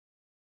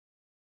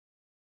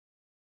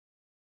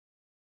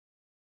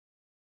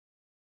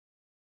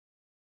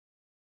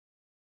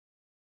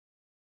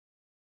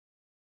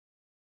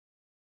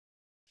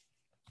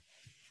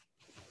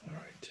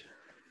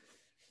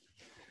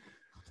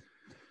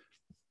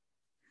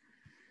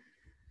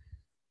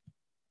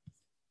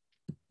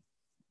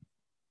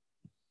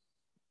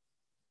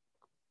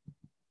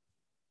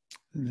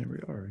And there we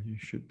are. You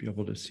should be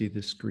able to see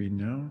the screen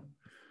now.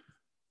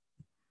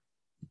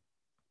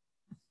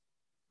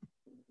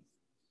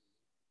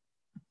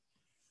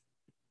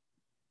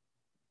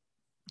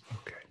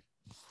 Okay.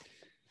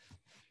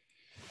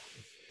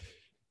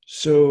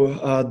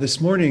 So this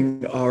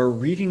morning, our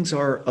readings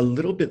are a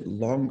little bit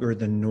longer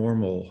than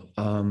normal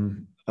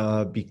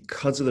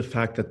because of the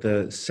fact that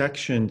the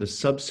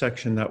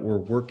subsection that we're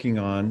working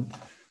on,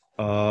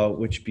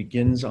 which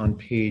begins on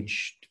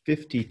page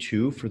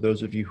 52, for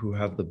those of you who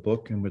have the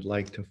book and would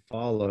like to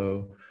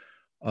follow.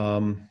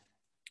 Did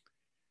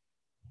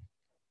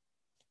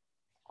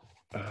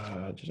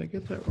I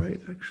get that right,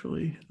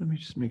 actually? Let me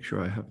just make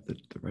sure I have the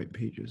right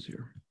pages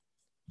here.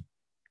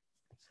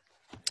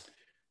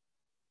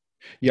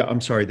 Yeah,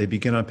 I'm sorry, they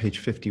begin on page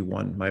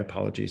 51, my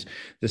apologies.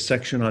 The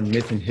section on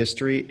myth and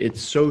history,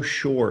 it's so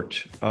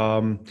short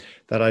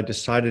that I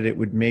decided it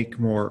would make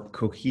more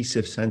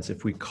cohesive sense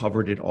if we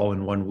covered it all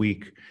in 1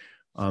 week.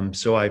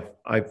 So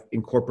I've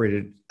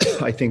incorporated,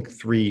 I think,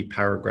 3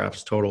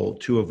 paragraphs total,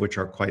 2 of which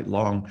are quite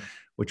long,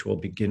 which we'll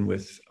begin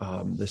with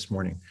this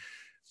morning.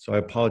 So I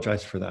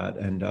apologize for that.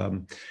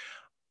 And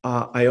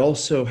I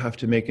also have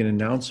to make an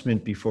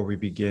announcement before we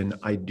begin.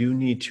 I do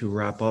need to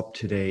wrap up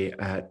today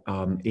at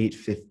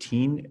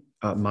 8:15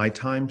 my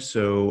time,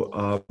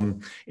 so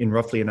in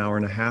roughly an hour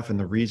and a half. And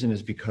the reason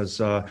is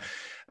because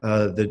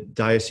the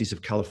Diocese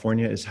of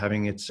California is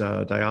having its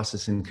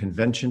diocesan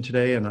convention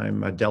today, and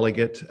I'm a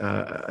delegate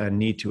and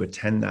need to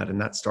attend that, and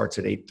that starts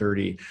at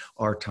 8:30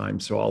 our time,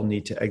 so I'll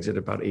need to exit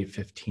about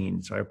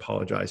 8:15, so I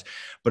apologize.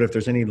 But if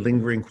there's any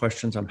lingering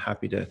questions, I'm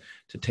happy to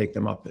take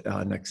them up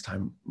next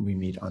time we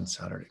meet on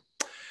Saturday.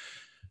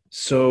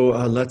 So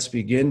let's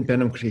begin.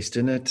 Benum Christ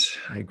in it.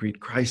 I greet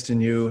Christ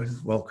in you,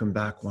 and welcome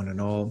back one and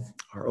all.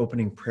 Our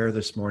opening prayer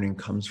this morning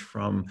comes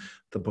from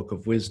the Book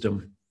of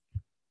Wisdom.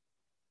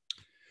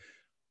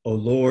 O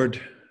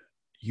Lord,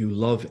 you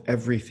love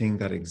everything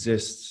that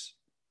exists,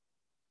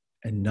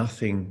 and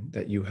nothing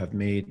that you have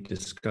made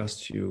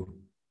disgusts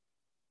you,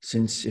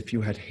 since if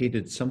you had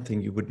hated something,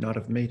 you would not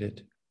have made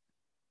it.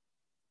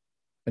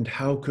 And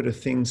how could a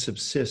thing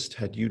subsist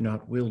had you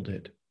not willed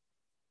it?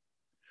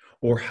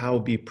 Or how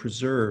be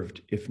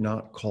preserved if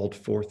not called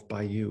forth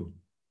by you?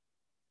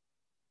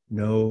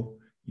 No,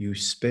 you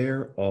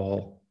spare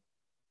all,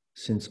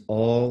 since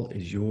all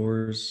is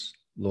yours,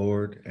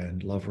 Lord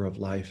and lover of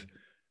life,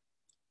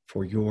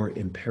 for your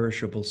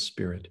imperishable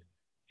spirit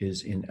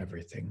is in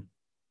everything.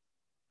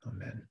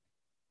 Amen.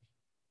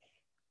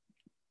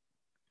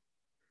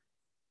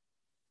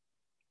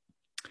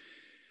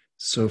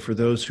 So for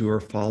those who are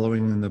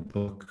following in the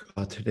book,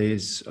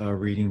 today's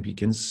reading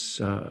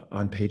begins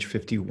on page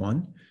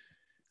 51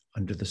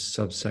 under the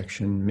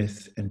subsection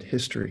Myth and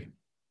History.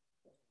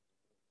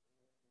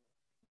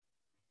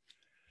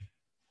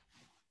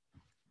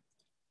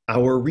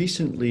 Our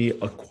recently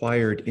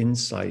acquired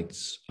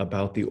insights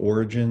about the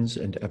origins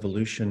and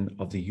evolution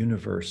of the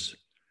universe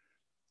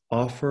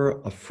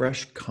offer a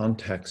fresh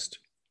context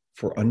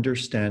for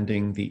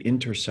understanding the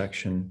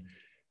intersection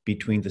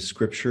between the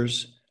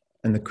scriptures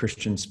and the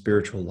Christian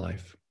spiritual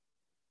life.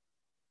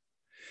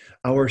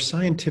 Our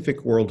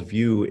scientific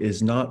worldview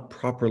is not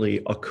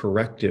properly a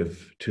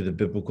corrective to the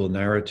biblical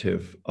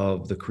narrative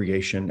of the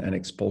creation and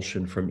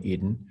expulsion from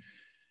Eden,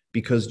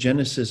 because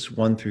Genesis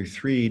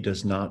 1-3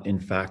 does not, in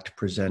fact,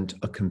 present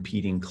a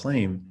competing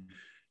claim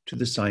to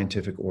the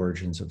scientific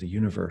origins of the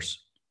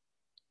universe.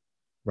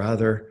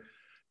 Rather,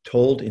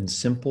 told in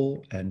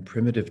simple and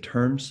primitive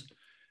terms,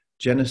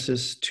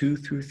 Genesis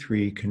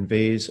 2-3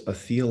 conveys a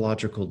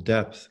theological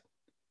depth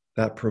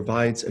that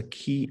provides a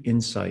key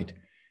insight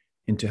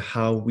into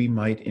how we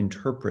might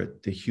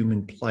interpret the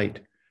human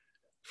plight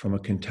from a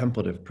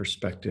contemplative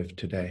perspective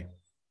today.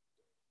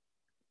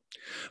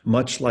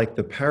 Much like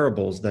the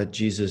parables that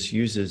Jesus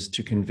uses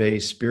to convey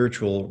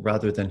spiritual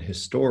rather than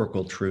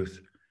historical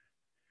truth,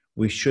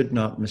 we should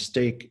not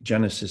mistake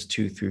Genesis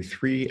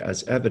 2-3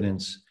 as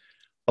evidence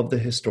of the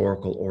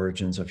historical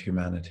origins of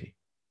humanity.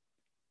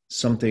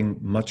 Something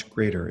much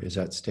greater is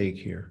at stake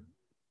here,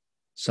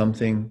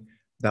 something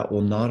that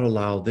will not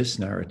allow this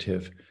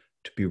narrative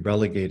to be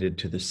relegated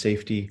to the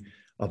safety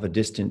of a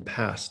distant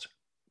past,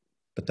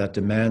 but that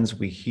demands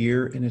we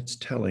hear in its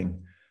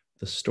telling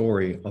the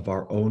story of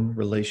our own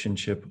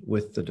relationship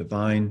with the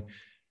divine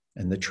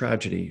and the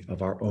tragedy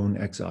of our own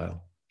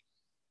exile.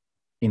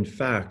 In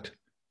fact,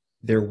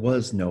 there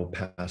was no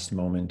past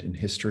moment in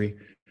history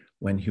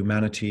when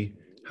humanity,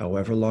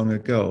 however long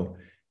ago,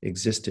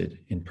 existed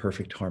in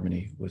perfect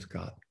harmony with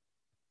God.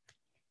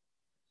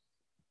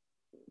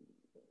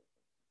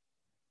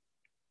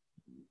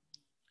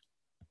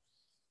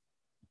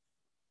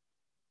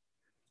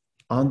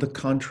 On the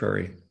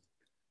contrary,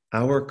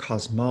 our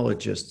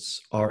cosmologists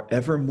are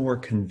ever more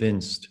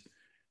convinced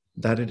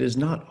that it is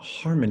not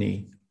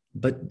harmony,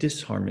 but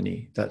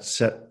disharmony that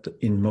set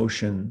in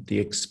motion the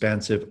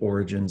expansive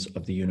origins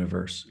of the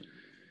universe.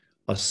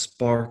 A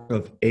spark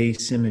of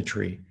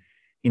asymmetry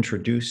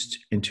introduced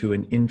into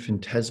an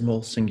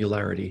infinitesimal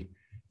singularity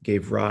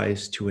gave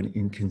rise to an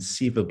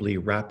inconceivably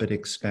rapid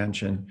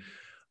expansion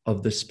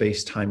of the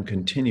space-time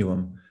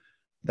continuum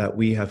that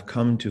we have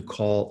come to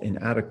call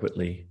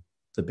inadequately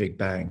the Big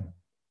Bang.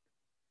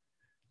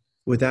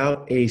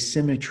 Without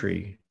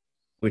asymmetry,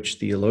 which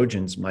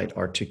theologians might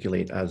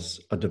articulate as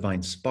a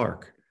divine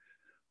spark,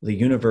 the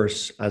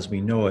universe as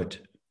we know it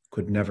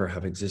could never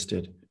have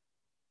existed.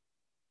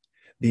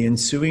 The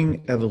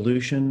ensuing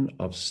evolution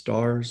of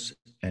stars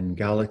and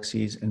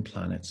galaxies and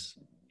planets,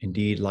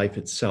 indeed life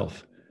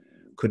itself,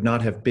 could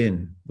not have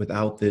been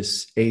without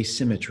this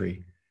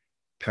asymmetry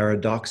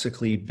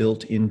paradoxically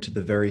built into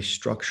the very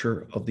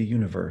structure of the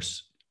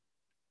universe.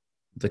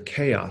 The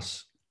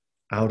chaos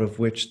out of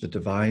which the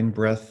divine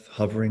breath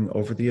hovering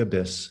over the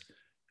abyss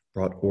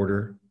brought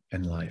order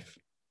and life.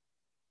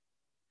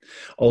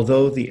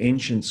 Although the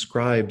ancient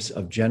scribes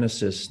of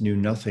Genesis knew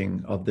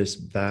nothing of this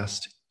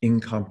vast,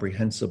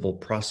 incomprehensible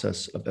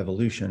process of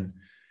evolution,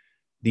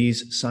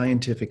 these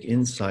scientific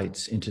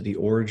insights into the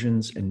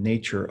origins and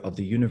nature of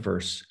the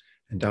universe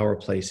and our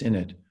place in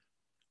it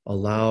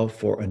allow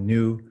for a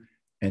new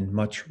and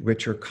much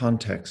richer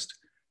context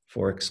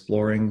for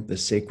exploring the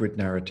sacred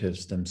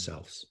narratives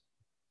themselves.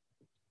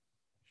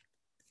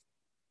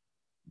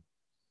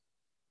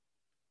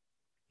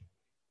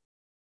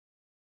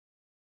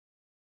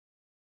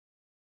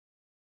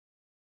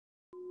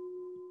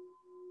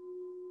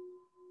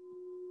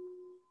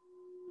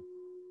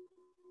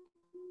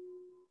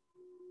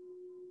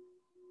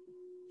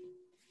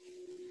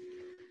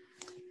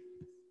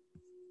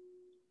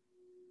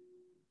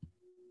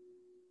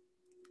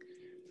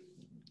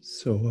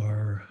 So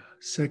our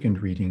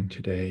second reading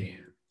today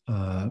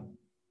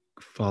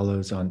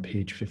follows on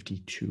page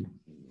 52.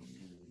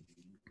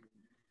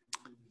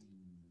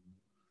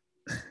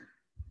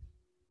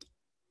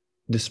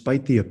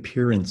 Despite the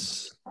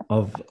appearance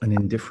of an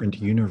indifferent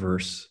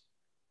universe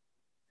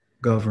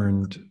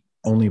governed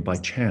only by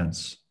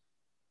chance,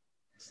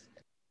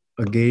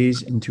 a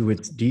gaze into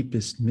its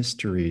deepest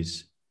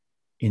mysteries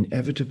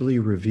inevitably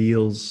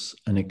reveals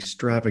an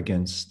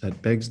extravagance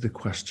that begs the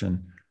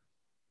question,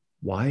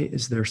 why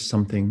is there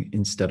something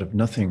instead of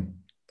nothing?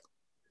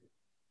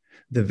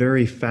 The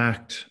very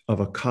fact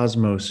of a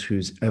cosmos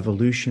whose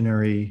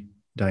evolutionary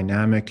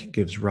dynamic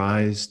gives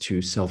rise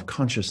to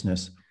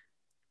self-consciousness,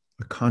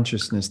 a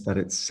consciousness that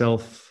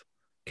itself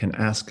can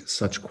ask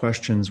such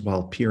questions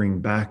while peering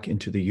back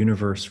into the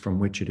universe from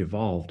which it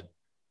evolved,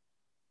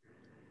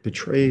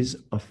 betrays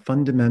a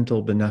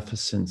fundamental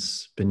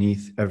beneficence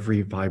beneath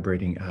every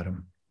vibrating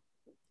atom.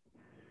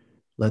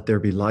 Let there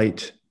be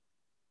light,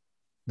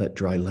 let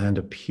dry land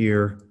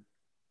appear,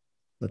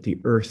 let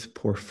the earth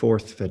pour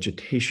forth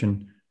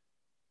vegetation,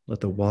 let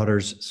the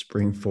waters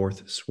spring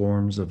forth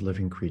swarms of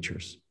living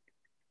creatures.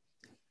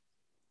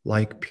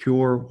 Like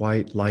pure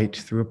white light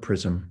through a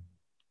prism,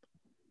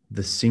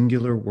 the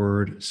singular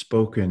word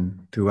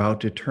spoken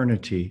throughout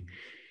eternity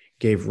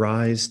gave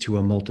rise to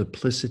a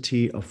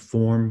multiplicity of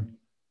form,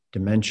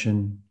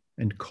 dimension,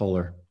 and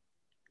color,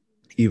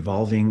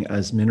 evolving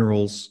as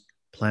minerals,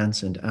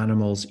 plants, and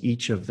animals,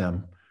 each of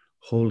them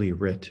holy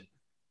writ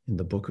in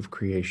the book of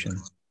creation,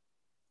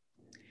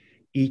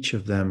 each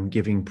of them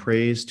giving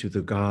praise to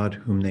the God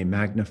whom they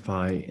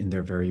magnify in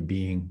their very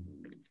being.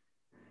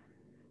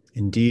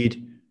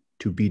 Indeed,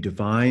 to be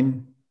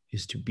divine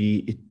is to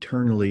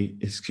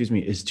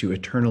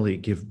eternally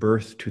give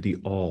birth to the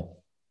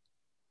all.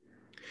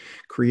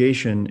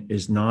 Creation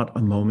is not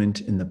a moment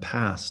in the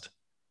past,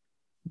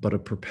 but a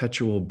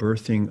perpetual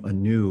birthing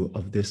anew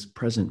of this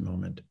present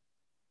moment.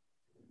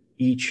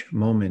 Each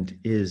moment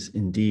is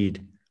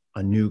indeed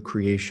a new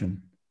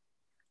creation,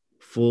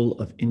 full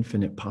of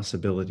infinite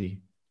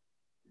possibility.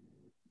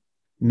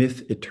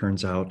 Myth, it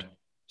turns out,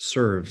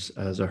 serves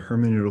as a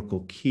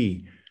hermeneutical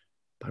key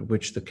by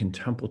which the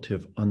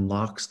contemplative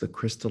unlocks the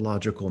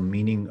Christological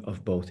meaning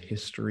of both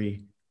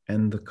history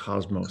and the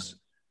cosmos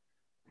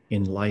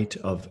in light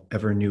of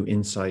ever new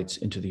insights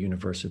into the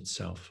universe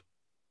itself.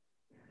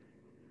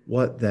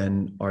 What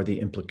then are the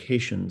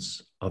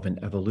implications of an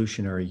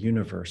evolutionary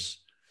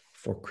universe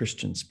for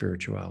Christian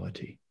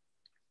spirituality?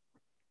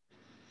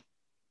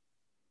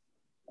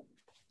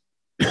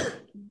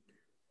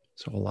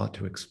 So a lot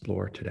to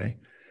explore today.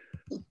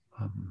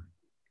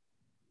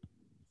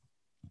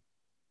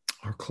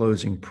 Our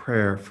closing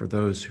prayer for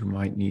those who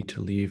might need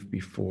to leave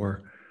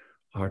before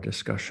our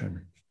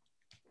discussion.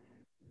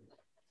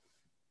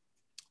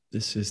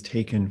 This is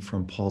taken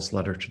from Paul's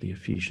letter to the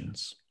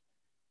Ephesians.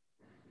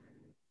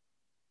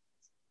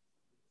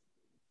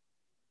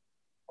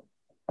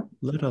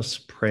 Let us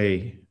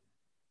pray,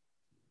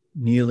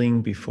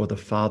 kneeling before the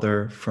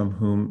Father from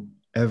whom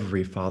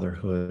every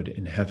fatherhood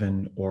in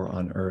heaven or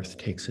on earth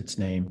takes its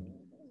name.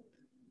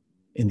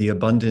 In the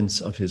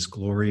abundance of his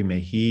glory, may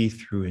he,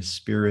 through his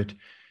Spirit,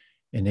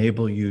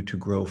 enable you to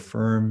grow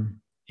firm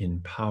in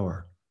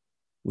power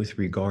with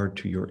regard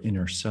to your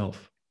inner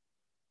self,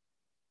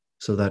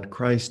 so that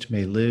Christ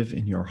may live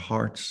in your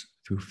hearts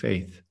through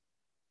faith.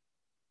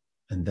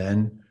 And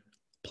then,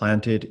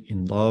 planted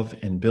in love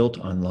and built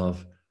on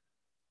love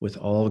with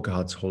all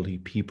God's holy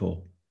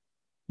people,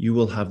 you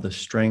will have the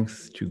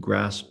strength to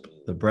grasp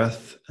the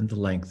breadth and the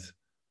length,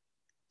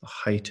 the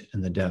height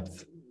and the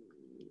depth,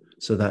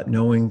 so that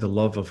knowing the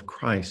love of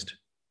Christ,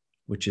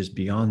 which is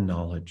beyond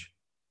knowledge,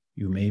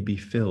 you may be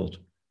filled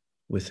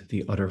with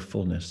the utter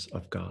fullness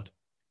of God.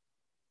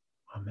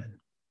 Amen.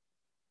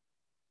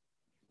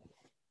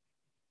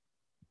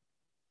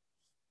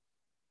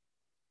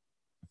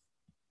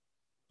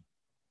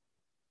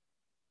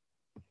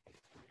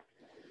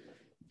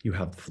 You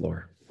have the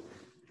floor.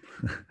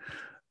 Let's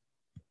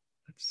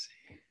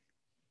see.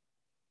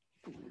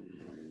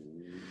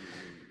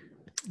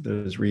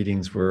 Those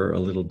readings were a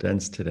little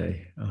dense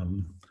today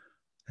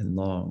and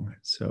long.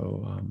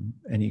 So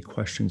any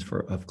questions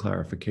of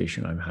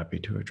clarification, I'm happy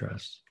to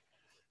address.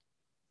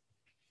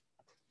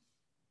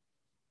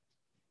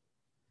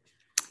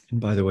 And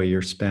by the way,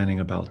 you're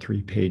spanning about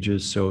 3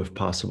 pages. So if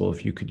possible,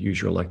 if you could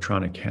use your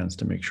electronic hands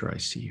to make sure I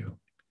see you,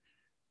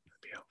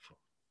 that'd be helpful.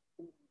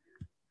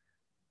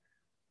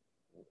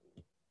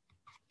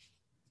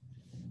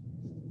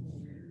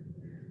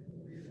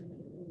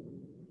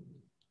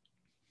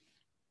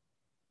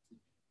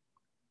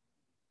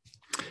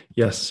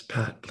 Yes,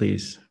 Pat,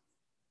 please.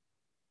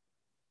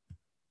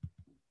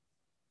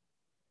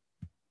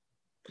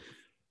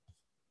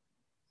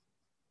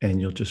 And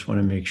you'll just want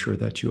to make sure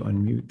that you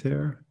unmute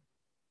there.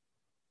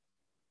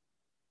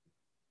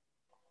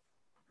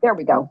 There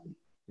we go.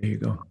 There you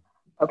go.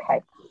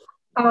 Okay.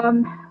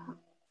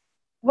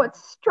 What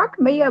struck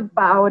me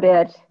about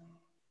it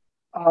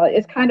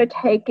is kind of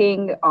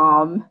taking,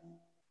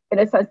 in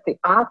a sense, the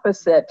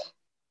opposite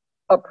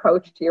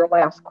approach to your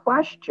last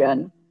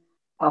question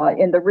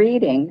in the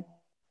reading.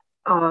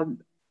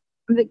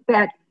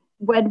 That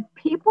when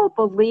people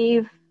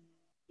believe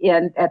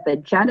at the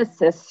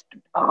Genesis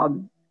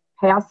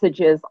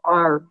passages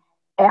are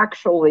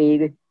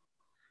actually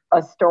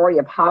a story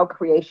of how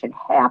creation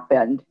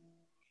happened,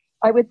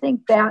 I would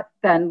think that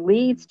then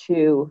leads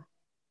to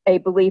a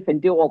belief in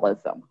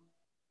dualism.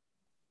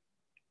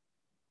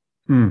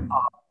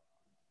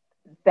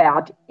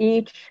 That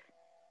each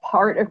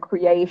part of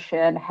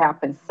creation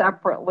happens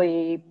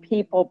separately,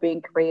 people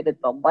being created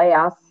the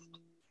last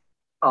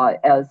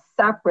as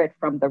separate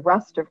from the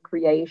rest of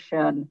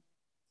creation.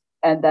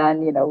 And then,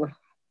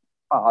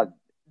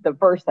 the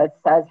verse that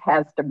says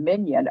has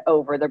dominion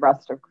over the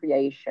rest of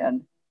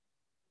creation.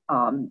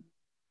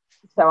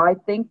 So I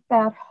think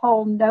that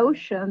whole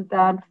notion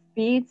then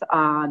feeds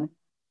on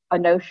a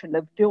notion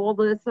of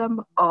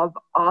dualism, of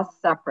us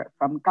separate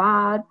from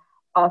God,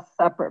 us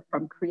separate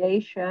from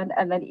creation,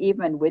 and then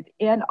even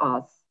within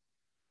us,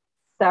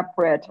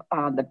 separate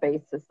on the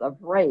basis of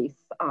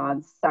race,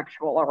 on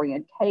sexual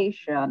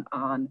orientation,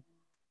 on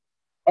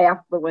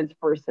affluence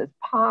versus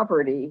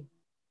poverty.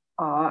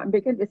 I'm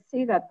beginning to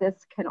see that this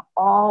can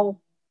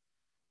all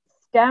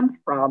stem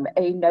from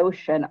a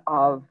notion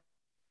of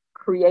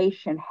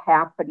creation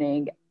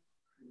happening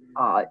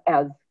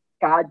as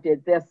God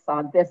did this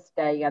on this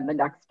day and the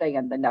next day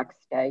and the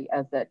next day,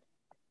 as it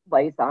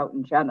lays out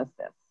in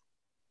Genesis.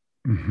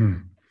 Mm-hmm.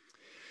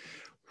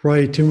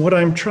 Right. And what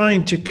I'm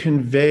trying to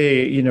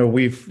convey,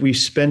 we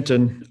spent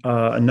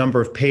a number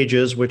of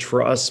pages, which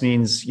for us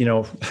means,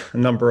 a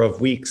number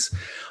of weeks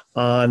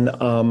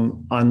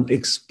on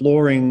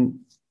exploring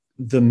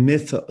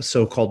the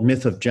so-called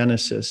myth of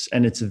Genesis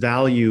and its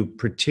value,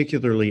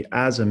 particularly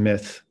as a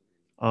myth,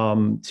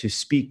 to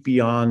speak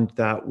beyond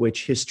that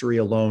which history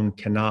alone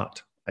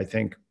cannot, I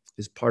think,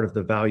 is part of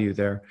the value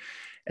there.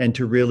 And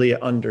to really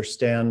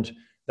understand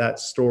that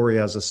story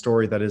as a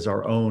story that is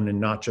our own and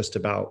not just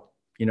about,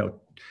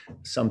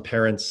 some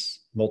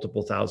parents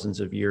multiple thousands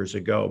of years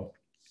ago.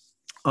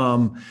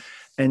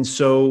 And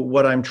so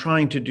what I'm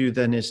trying to do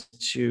then is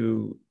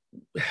to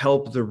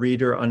help the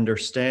reader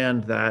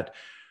understand that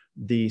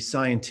the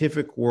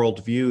scientific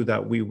worldview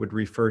that we would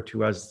refer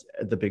to as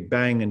the Big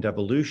Bang and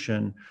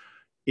evolution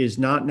is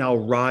not now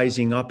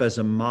rising up as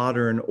a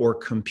modern or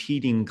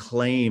competing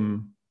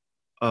claim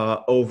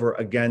over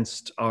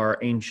against our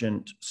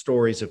ancient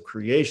stories of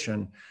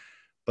creation,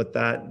 but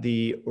that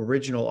the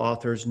original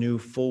authors knew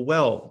full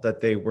well that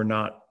they were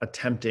not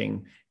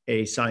attempting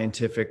a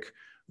scientific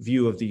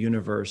view of the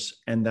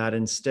universe, and that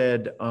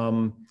instead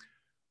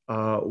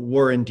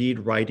were indeed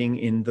writing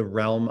in the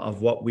realm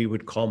of what we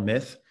would call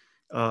myth,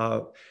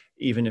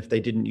 even if they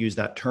didn't use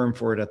that term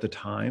for it at the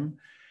time.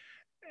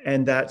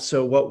 And that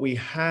so what we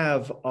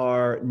have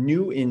are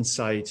new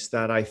insights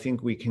that I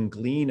think we can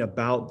glean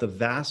about the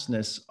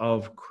vastness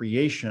of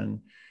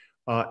creation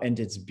and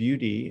its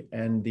beauty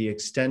and the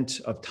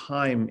extent of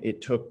time it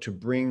took to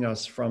bring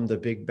us from the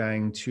Big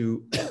Bang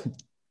to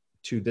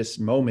this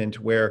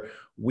moment where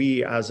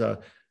we are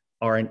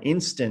an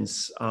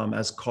instance,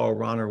 as Karl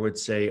Rahner would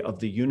say, of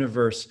the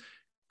universe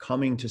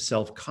coming to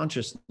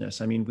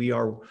self-consciousness. I mean, we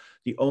are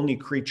the only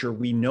creature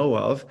we know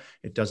of,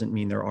 it doesn't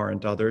mean there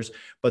aren't others,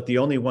 but the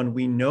only one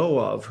we know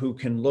of who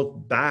can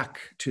look back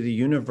to the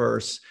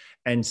universe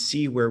and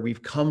see where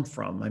we've come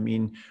from. I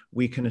mean,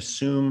 we can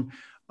assume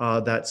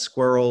that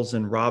squirrels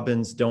and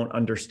robins don't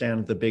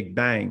understand the Big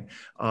Bang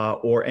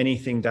or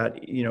anything that,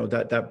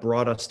 that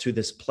brought us to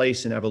this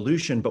place in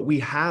evolution. But we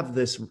have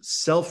this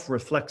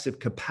self-reflexive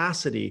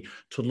capacity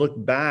to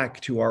look back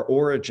to our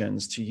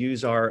origins, to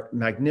use our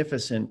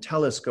magnificent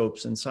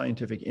telescopes and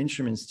scientific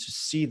instruments to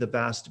see the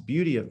vast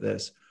beauty of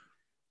this.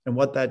 And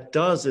what that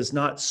does is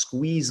not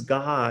squeeze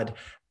God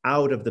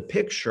out of the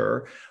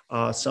picture.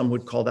 Some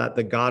would call that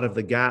the God of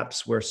the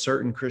gaps, where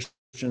certain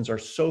Christians are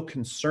so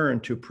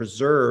concerned to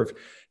preserve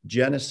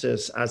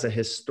Genesis as a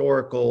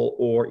historical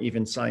or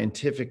even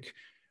scientific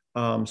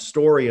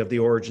story of the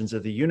origins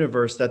of the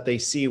universe, that they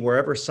see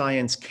wherever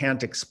science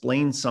can't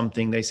explain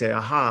something, they say,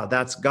 aha,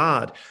 that's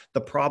God.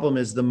 The problem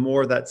is, the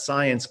more that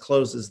science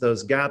closes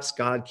those gaps,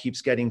 God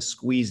keeps getting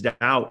squeezed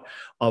out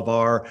of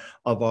our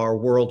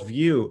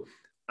worldview.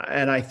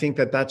 And I think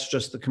that that's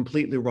just the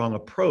completely wrong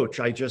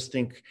approach. I just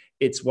think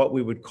it's what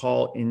we would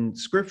call in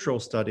scriptural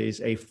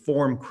studies a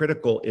form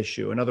critical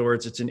issue. In other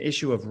words, it's an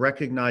issue of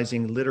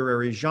recognizing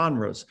literary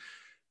genres: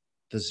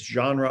 the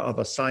genre of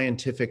a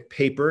scientific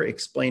paper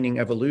explaining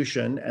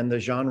evolution, and the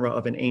genre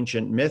of an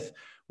ancient myth,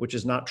 which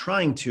is not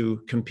trying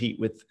to compete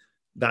with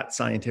that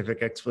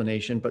scientific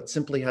explanation, but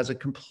simply has a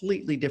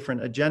completely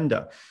different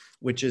agenda,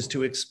 which is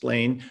to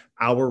explain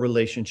our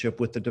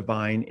relationship with the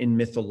divine in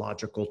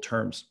mythological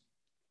terms.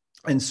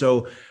 And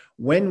so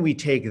when we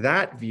take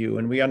that view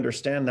and we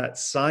understand that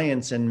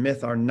science and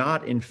myth are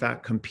not in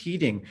fact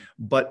competing,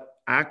 but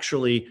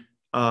actually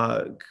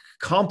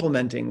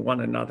complementing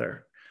one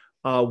another,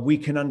 we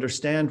can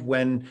understand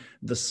when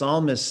the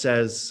psalmist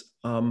says,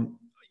 "O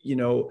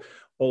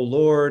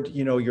Lord,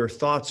 your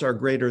thoughts are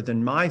greater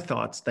than my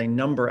thoughts. They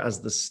number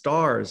as the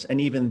stars, and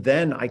even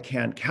then I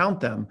can't count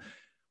them."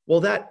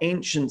 Well, that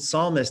ancient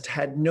psalmist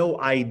had no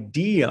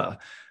idea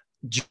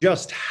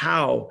just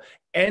how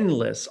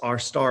endless our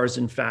stars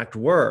in fact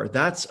were.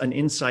 That's an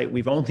insight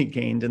we've only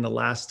gained in the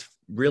last,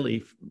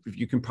 really,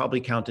 you can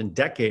probably count in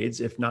decades,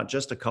 if not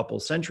just a couple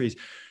centuries.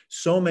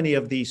 So many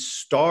of these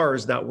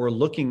stars that we're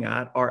looking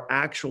at are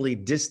actually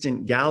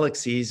distant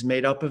galaxies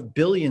made up of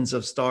billions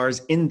of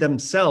stars in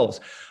themselves,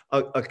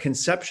 a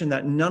conception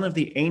that none of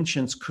the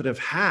ancients could have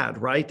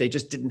had, right? They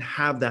just didn't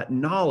have that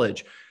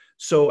knowledge.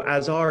 So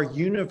as our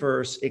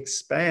universe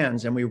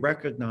expands and we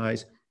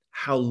recognize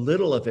how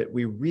little of it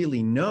we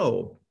really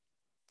know,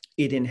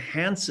 it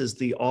enhances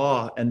the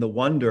awe and the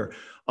wonder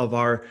of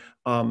our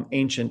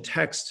ancient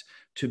texts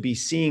to be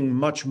seeing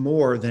much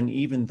more than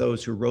even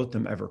those who wrote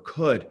them ever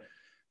could.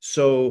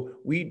 So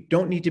we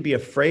don't need to be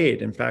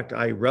afraid. In fact,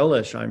 I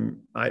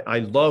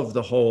love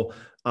the whole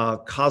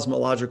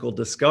cosmological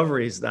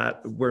discoveries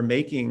that we're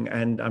making,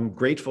 and I'm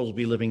grateful to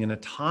be living in a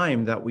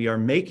time that we are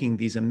making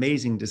these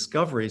amazing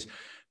discoveries,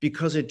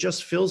 because it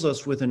just fills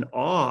us with an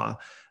awe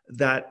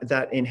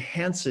that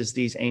enhances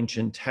these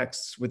ancient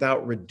texts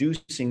without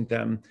reducing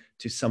them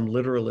to some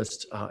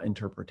literalist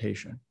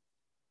interpretation.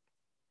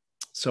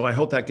 So I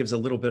hope that gives a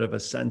little bit of a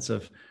sense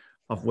of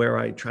where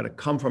I try to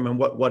come from, and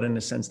what in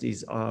a sense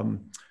these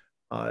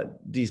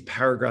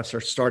paragraphs are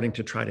starting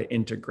to try to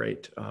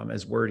integrate,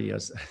 as wordy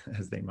as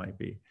they might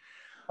be.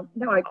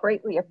 No, I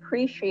greatly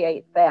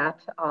appreciate that,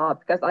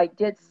 because I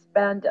did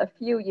spend a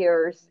few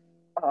years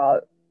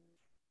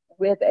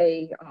with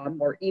a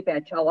more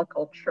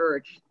evangelical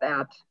church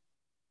that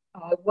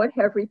would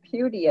have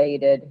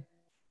repudiated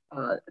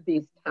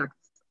these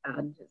texts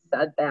and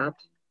said that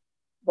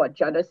what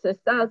Genesis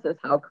says is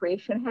how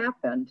creation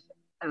happened.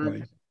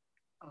 And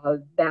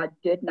that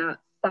did not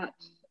set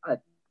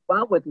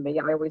well with me.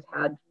 I always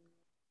had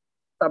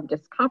some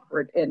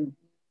discomfort in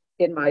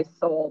my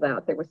soul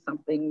that there was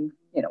something,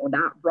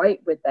 not right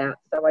with that.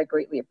 So I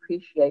greatly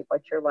appreciate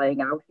what you're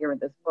laying out here in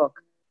this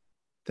book.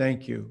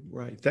 Thank you.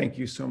 Right. Thank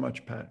you so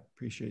much, Pat.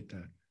 Appreciate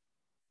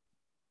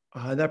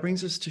that. That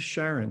brings us to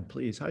Sharon,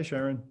 please. Hi,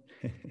 Sharon.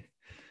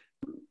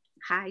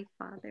 Hi,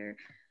 Father.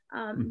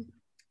 I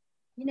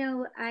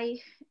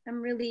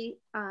am really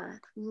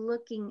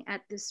looking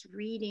at this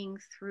reading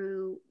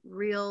through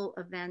real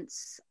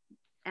events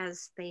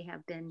as they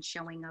have been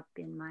showing up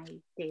in my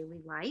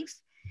daily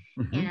life.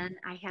 Mm-hmm. And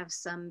I have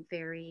some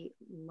very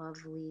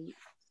lovely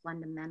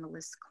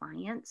fundamentalist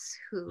clients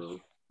who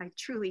I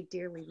truly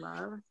dearly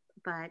love.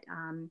 But,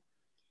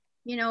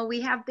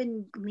 we have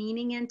been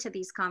leaning into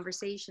these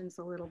conversations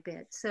a little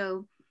bit.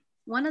 So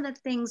one of the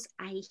things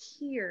I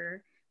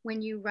hear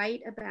when you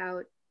write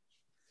about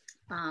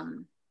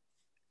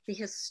the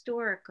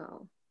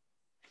historical,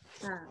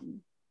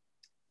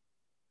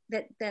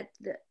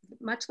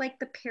 much like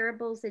the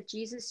parables that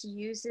Jesus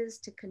uses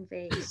to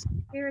convey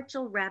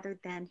spiritual rather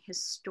than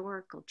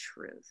historical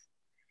truth.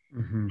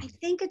 Mm-hmm. I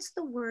think it's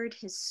the word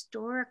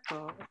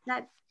historical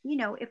that,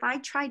 if I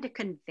tried to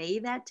convey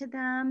that to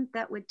them,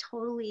 that would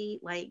totally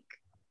make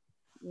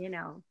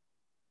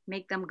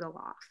them go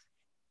off.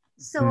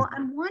 So mm-hmm.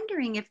 I'm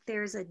wondering if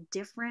there's a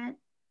different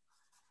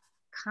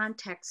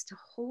context to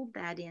hold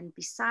that in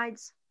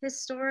besides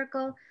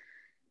historical.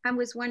 I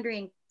was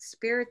wondering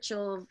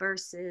spiritual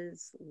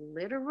versus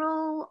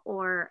literal,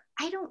 or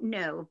I don't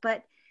know,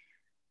 but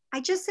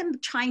I just am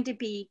trying to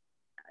be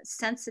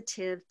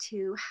sensitive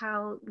to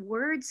how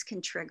words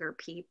can trigger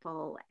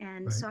people.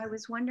 And right. So I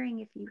was wondering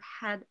if you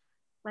had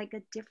like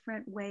a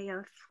different way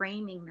of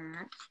framing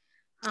that.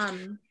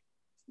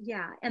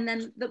 Yeah. And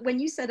then when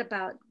you said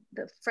about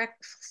the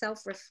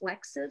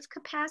self-reflexive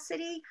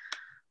capacity,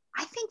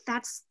 I think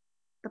that's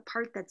the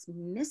part that's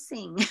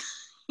missing,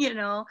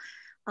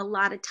 a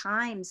lot of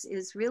times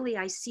is really,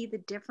 I see the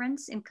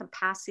difference in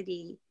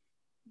capacity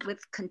with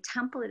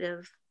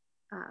contemplative,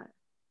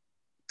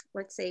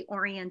 let's say,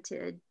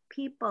 oriented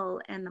people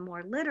and the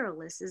more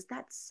literalists, is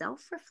that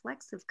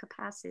self-reflexive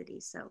capacity.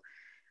 So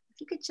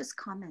if you could just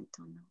comment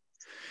on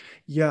that.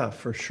 Yeah,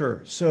 for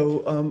sure.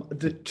 So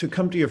to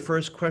come to your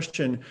first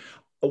question,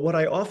 what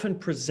I often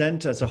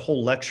present as a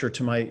whole lecture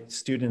to my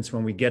students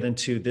when we get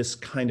into this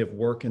kind of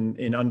work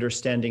in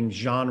understanding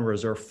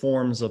genres or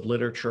forms of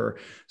literature,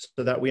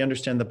 so that we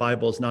understand the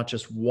Bible is not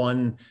just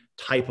one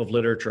type of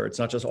literature. It's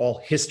not just all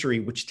history,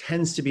 which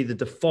tends to be the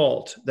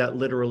default that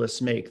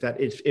literalists make, that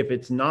if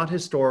it's not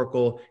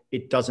historical,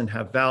 it doesn't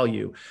have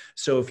value.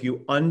 So if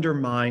you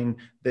undermine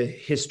the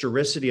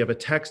historicity of a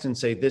text and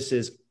say this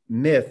is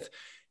myth,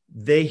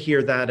 they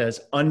hear that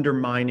as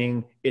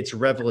undermining its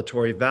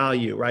revelatory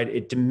value, right?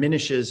 It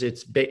diminishes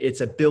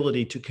its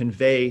ability to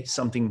convey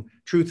something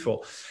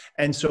truthful.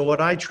 And so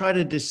what I try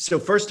to do, so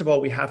first of all,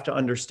 we have to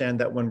understand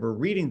that when we're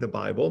reading the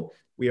Bible,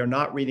 we are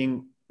not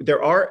reading,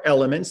 there are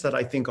elements that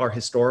I think are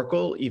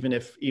historical, even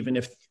if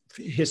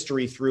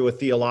history through a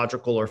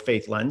theological or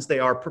faith lens, they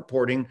are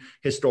purporting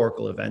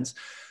historical events.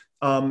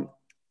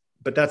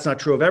 But that's not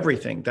true of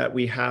everything, that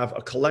we have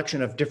a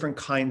collection of different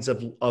kinds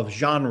of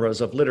genres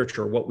of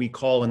literature, what we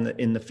call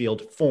in the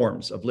field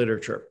forms of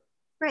literature.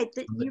 Right,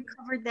 that you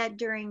covered that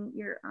during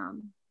your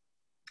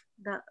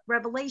the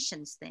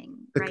Revelations thing,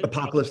 The right?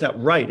 Apocalypse Now,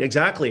 right,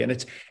 exactly.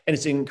 And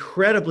it's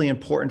incredibly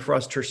important for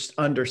us to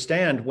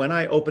understand when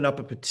I open up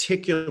a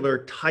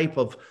particular type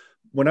of,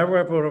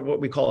 whenever what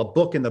we call a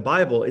book in the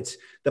Bible, it's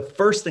the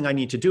first thing I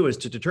need to do is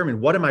to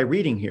determine, what am I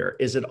reading here?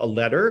 Is it a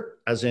letter,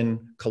 as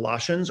in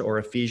Colossians or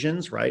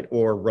Ephesians, right?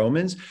 Or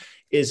Romans?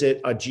 Is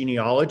it a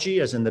genealogy,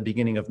 as in the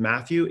beginning of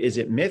Matthew? Is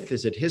it myth?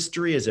 Is it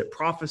history? Is it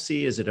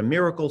prophecy? Is it a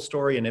miracle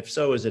story? And if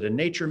so, is it a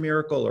nature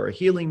miracle or a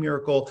healing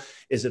miracle?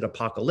 Is it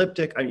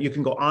apocalyptic? I mean, you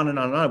can go on and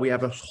on and on. We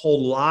have a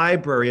whole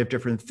library of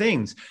different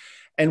things.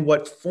 And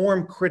what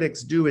form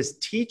critics do is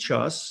teach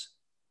us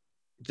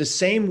the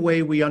same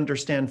way we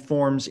understand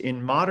forms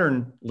in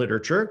modern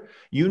literature.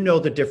 You know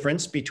the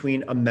difference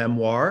between a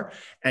memoir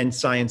and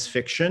science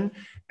fiction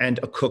and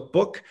a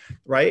cookbook,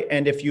 right?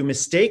 And if you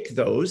mistake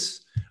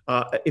those,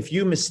 if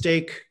you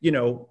mistake,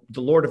 The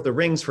Lord of the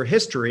Rings for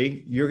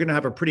history, you're going to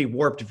have a pretty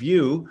warped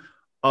view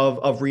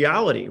of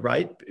reality,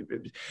 right?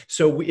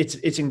 So it's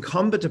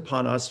incumbent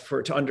upon us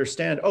to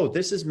understand, oh,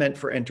 this is meant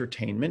for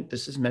entertainment.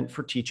 This is meant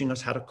for teaching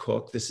us how to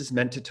cook. This is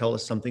meant to tell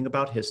us something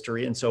about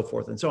history, and so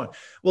forth and so on.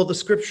 Well, the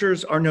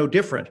scriptures are no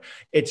different.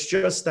 It's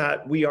just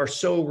that we are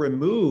so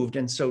removed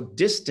and so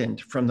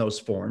distant from those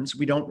forms,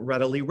 we don't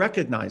readily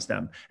recognize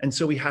them. And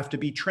so we have to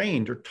be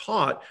trained or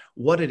taught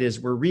what it is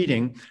we're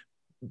reading.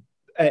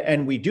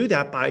 And we do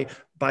that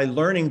by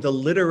learning the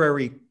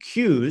literary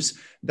cues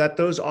that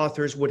those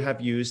authors would have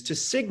used to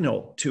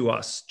signal to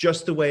us.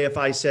 Just the way if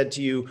I said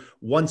to you,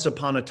 once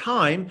upon a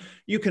time,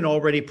 you can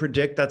already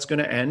predict that's going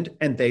to end,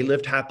 and they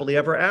lived happily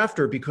ever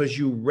after, because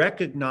you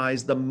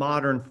recognize the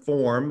modern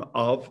form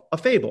of a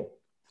fable.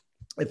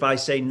 If I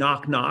say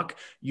knock, knock,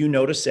 you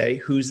know to say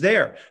who's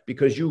there,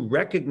 because you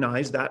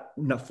recognize that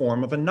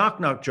form of a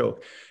knock, knock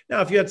joke. Now,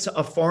 if you had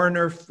a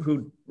foreigner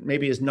who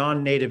maybe is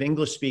non-native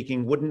English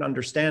speaking, wouldn't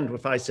understand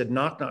if I said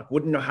knock, knock,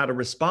 wouldn't know how to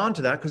respond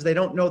to that because they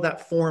don't know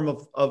that form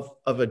of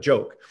a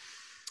joke.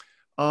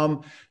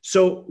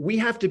 So we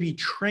have to be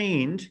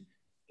trained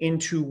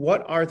into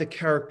what are the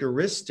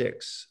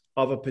characteristics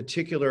of a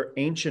particular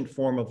ancient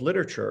form of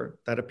literature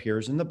that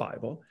appears in the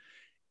Bible,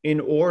 in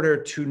order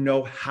to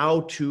know how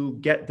to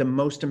get the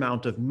most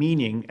amount of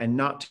meaning and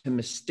not to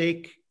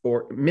mistake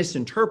or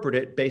misinterpret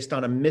it based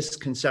on a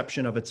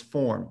misconception of its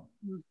form.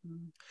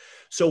 Mm-hmm.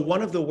 So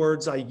one of the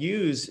words I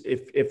use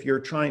if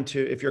you're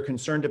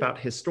concerned about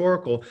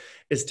historical,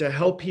 is to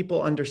help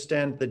people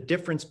understand the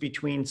difference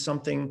between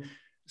something,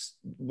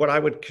 what I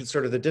would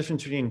consider the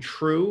difference between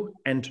true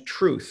and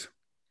truth.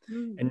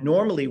 Mm-hmm. And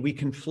normally we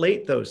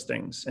conflate those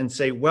things and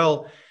say,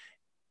 well,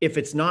 if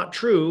it's not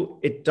true,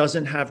 it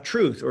doesn't have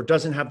truth or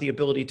doesn't have the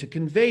ability to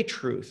convey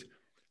truth.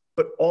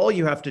 But all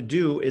you have to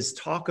do is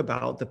talk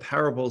about the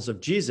parables of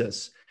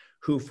Jesus,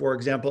 who, for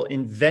example,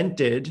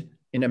 invented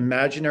an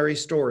imaginary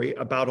story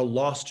about a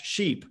lost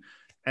sheep,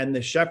 and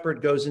the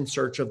shepherd goes in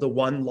search of the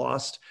one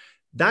lost.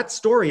 That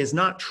story is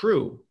not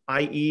true,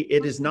 i.e.,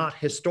 it is not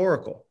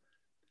historical,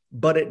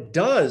 but it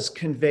does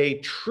convey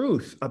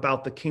truth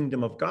about the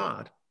kingdom of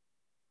God,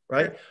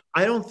 right?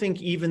 I don't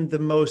think even the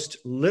most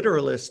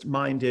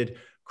literalist-minded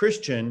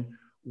Christian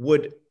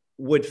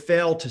would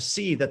fail to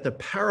see that the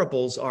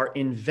parables are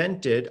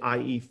invented,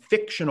 i.e.,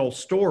 fictional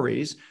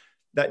stories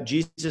that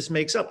Jesus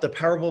makes up. The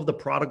parable of the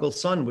prodigal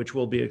son, which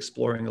we'll be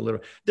exploring a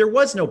little. There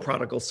was no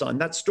prodigal son.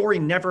 That story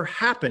never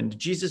happened.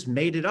 Jesus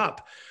made it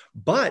up.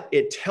 But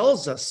it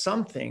tells us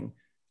something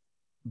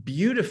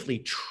beautifully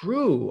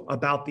true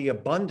about the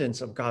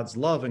abundance of God's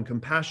love and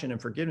compassion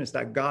and forgiveness,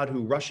 that God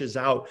who rushes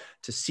out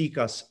to seek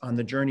us on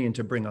the journey and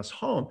to bring us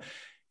home.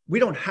 We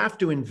don't have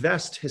to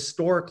invest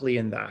historically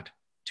in that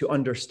to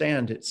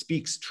understand it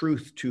speaks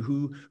truth to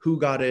who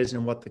God is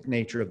and what the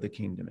nature of the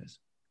kingdom is.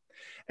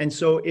 And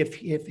so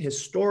if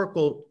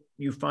historical,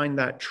 you find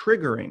that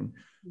triggering,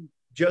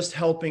 just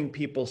helping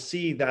people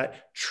see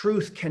that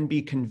truth can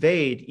be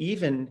conveyed,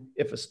 even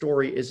if a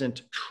story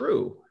isn't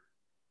true,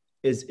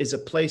 is a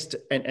place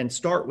to, and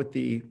start with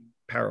the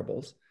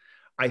parables.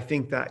 I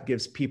think that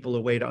gives people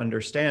a way to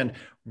understand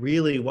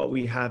really what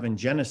we have in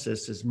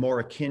Genesis is more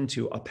akin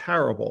to a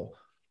parable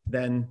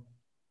than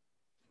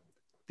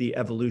the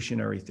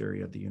evolutionary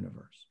theory of the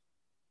universe.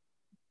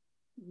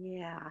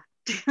 Yeah.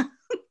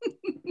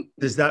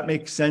 Does that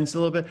make sense a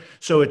little bit?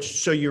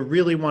 So you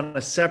really want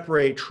to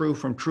separate true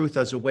from truth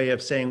as a way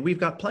of saying we've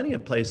got plenty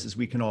of places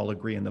we can all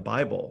agree in the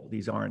Bible.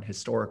 These aren't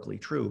historically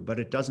true, but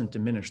it doesn't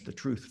diminish the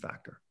truth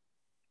factor.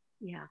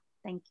 Yeah,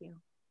 thank you.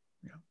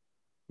 Yeah,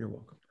 you're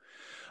welcome.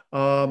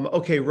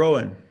 Okay,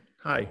 Rowan,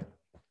 hi.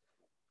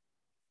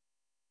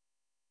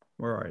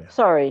 Where are you?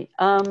 Sorry,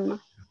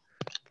 I'm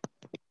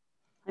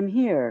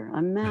here,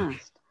 I'm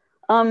masked.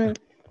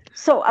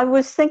 So I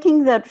was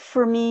thinking that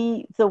for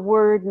me, the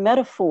word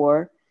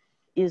metaphor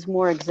is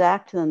more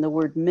exact than the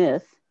word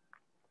myth,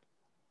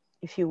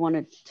 if you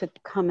wanted to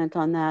comment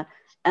on that,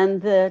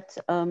 and that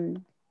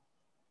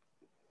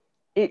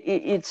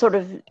it's sort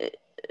of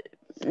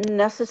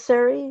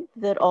necessary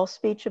that all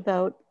speech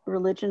about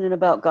religion and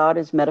about God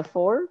is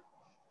metaphor.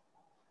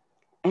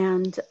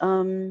 And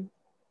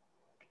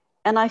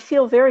I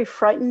feel very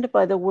frightened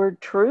by the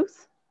word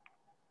truth,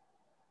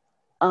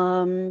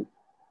 as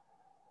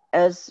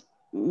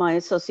my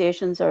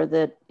associations are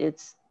that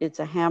it's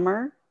a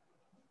hammer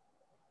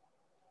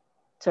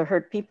to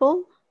hurt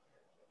people.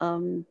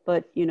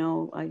 But you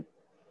know,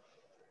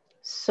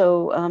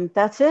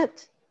 that's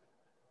it.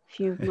 If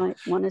you might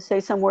want to say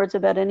some words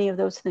about any of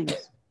those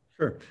things.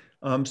 Sure.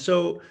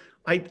 So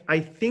I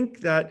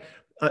think that,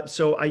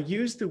 so I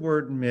use the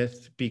word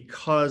myth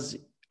because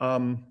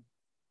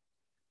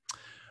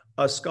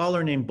a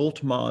scholar named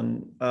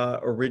Bultmann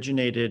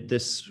originated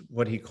this,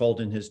 what he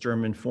called in his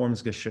German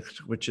Formgeschichte,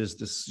 which is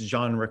this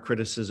genre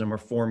criticism or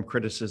form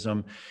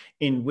criticism,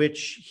 in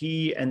which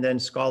he and then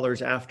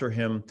scholars after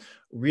him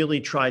really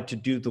tried to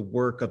do the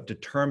work of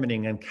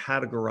determining and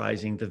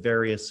categorizing the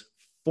various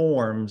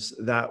forms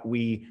that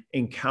we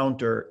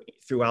encounter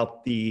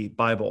throughout the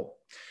Bible.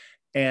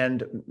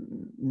 And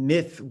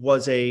myth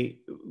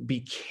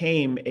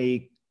became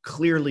a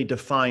clearly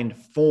defined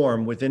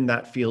form within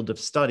that field of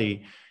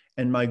study.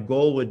 And my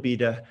goal would be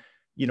to,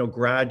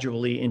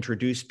 gradually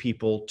introduce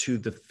people to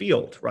the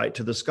field, right,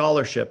 to the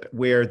scholarship,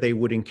 where they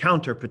would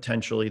encounter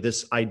potentially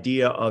this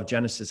idea of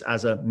Genesis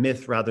as a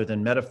myth rather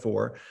than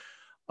metaphor.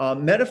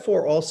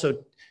 Metaphor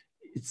also,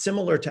 it's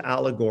similar to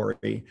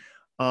allegory,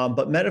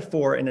 but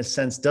metaphor, in a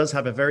sense, does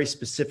have a very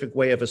specific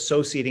way of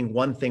associating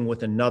one thing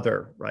with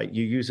another, right?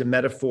 You use a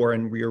metaphor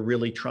and you're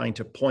really trying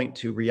to point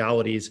to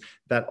realities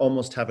that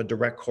almost have a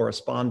direct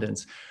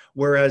correspondence.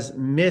 Whereas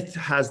myth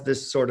has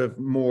this sort of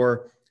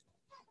more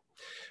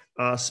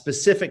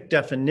specific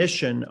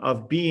definition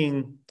of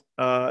being,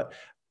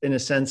 in a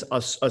sense,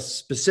 a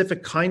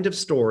specific kind of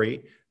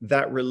story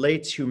that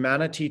relates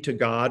humanity to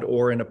God,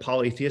 or in a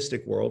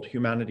polytheistic world,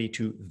 humanity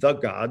to the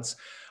gods.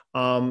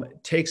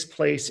 Takes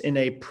place in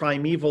a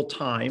primeval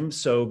time.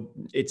 So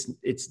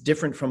it's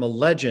different from a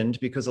legend,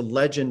 because a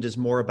legend is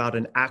more about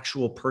an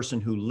actual person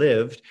who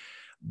lived,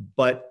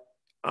 but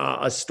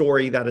a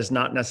story that is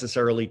not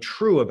necessarily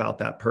true about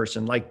that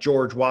person. Like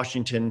George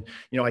Washington,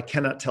 I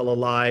cannot tell a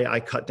lie,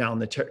 I cut down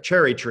the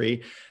cherry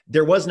tree.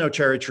 There was no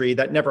cherry tree.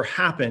 That never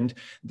happened.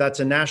 That's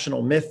a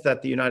national myth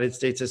that the United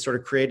States has sort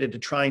of created to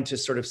trying to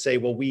sort of say,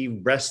 well, we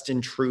rest in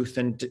truth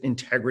and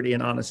integrity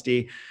and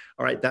honesty.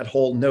 All right, that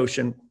whole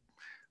notion,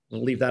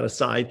 we'll leave that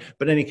aside.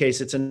 But in any case,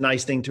 it's a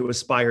nice thing to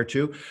aspire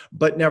to.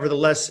 But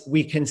nevertheless,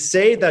 we can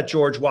say that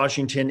George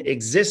Washington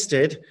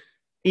existed,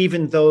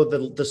 even though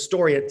the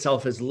story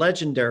itself is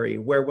legendary,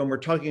 where when we're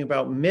talking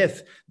about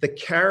myth, the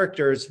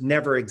characters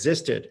never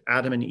existed.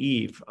 Adam and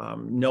Eve,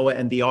 Noah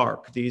and the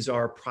Ark. These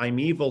are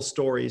primeval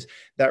stories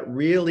that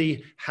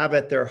really have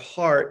at their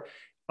heart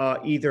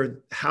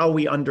either how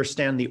we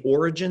understand the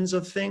origins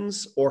of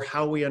things or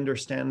how we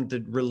understand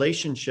the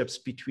relationships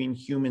between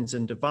humans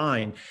and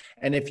divine.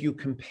 And if you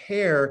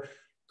compare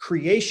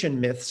creation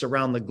myths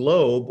around the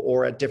globe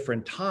or at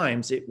different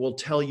times, it will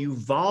tell you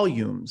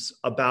volumes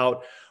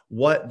about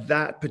what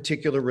that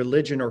particular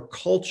religion or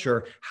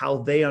culture, how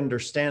they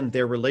understand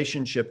their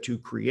relationship to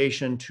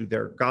creation, to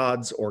their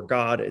gods or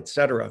God,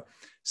 etc.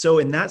 So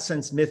in that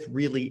sense, myth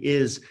really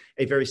is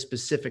a very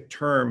specific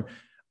term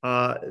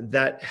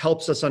that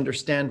helps us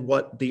understand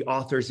what the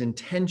author's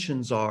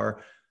intentions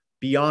are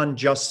beyond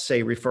just,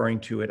 say, referring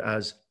to it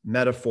as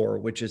metaphor,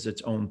 which is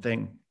its own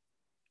thing.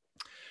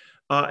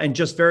 And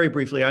just very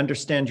briefly, I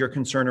understand your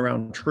concern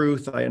around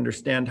truth. I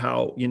understand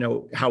how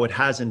it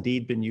has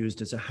indeed been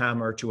used as a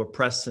hammer to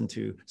oppress and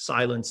to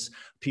silence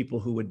people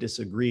who would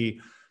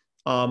disagree.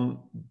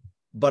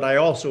 But I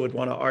also would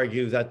want to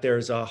argue that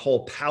there's a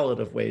whole palette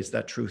of ways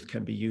that truth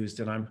can be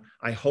used, and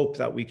I hope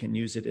that we can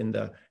use it in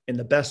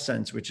the best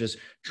sense, which is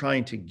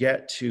trying to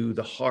get to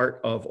the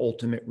heart of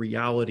ultimate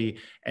reality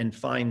and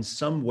find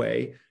some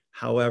way,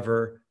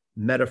 however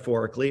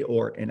metaphorically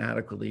or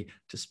inadequately,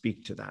 to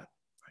speak to that.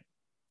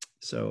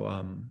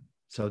 So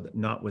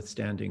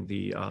notwithstanding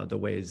the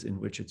ways in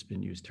which it's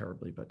been used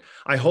terribly, but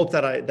I hope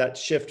that that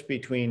shift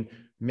between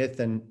myth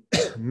and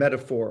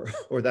metaphor,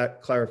 or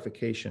that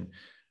clarification,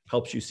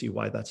 helps you see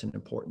why that's an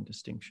important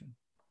distinction.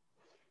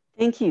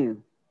 Thank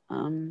you.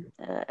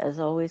 As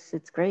always,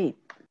 it's great.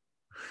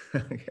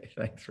 Okay,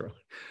 thanks, Roland.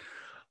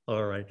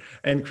 All right,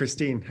 and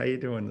Christine, how you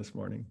doing this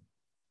morning?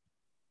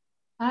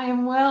 I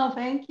am well,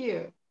 thank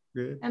you.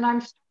 Good. And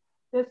I'm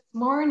this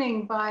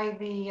morning by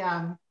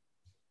the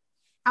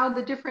how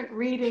the different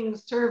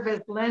readings serve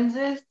as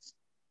lenses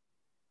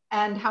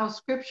and how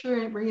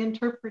scripture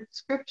reinterprets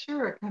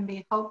scripture. It can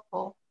be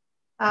helpful.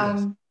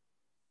 Yes.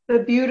 The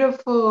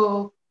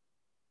beautiful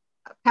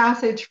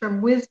passage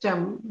from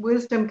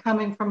wisdom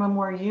coming from a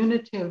more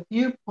unitive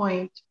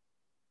viewpoint,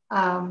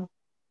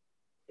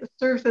 it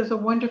serves as a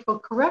wonderful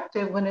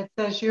corrective when it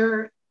says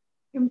your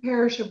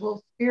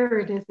imperishable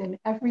spirit is in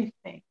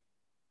everything.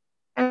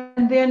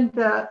 And then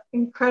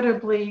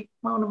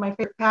one of my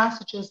favorite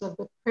passages of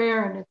the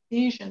prayer in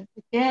Ephesians,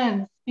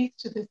 again,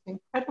 speaks to this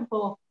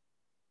incredible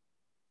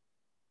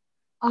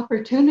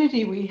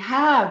opportunity we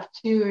have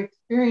to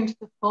experience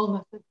the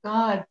fullness of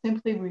God,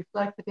 simply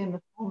reflected in the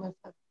fullness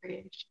of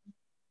creation.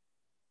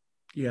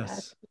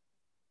 Yes.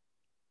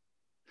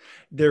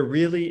 There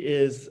really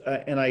is,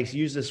 and I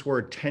use this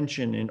word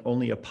tension in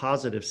only a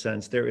positive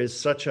sense, there is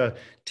such a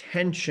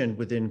tension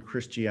within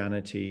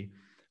Christianity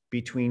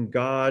between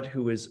God,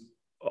 who is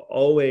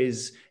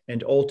always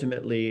and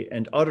ultimately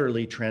and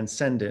utterly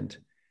transcendent,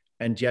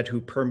 and yet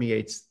who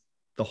permeates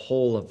the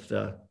whole of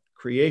the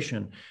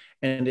creation.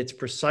 And it's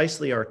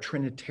precisely our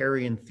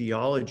Trinitarian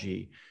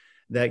theology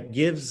that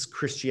gives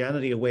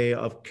Christianity a way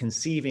of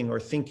conceiving or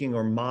thinking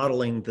or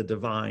modeling the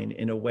divine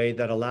in a way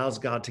that allows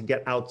God to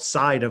get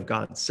outside of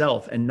God's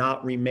self and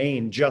not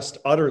remain just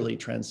utterly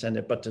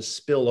transcendent, but to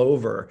spill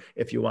over,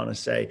 if you want to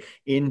say,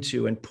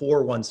 into and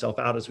pour oneself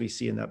out, as we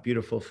see in that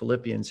beautiful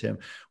Philippians hymn,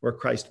 where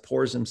Christ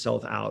pours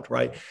himself out,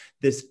 right?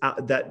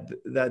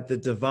 That the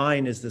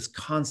divine is this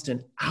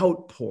constant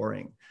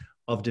outpouring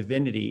of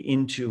divinity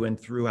into and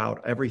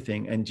throughout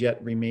everything, and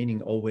yet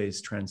remaining always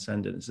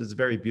transcendent. This is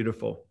very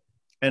beautiful.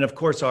 And of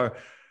course,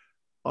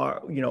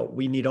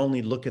 we need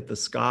only look at the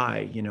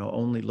sky,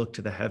 only look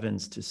to the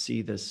heavens to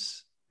see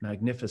this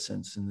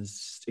magnificence and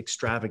this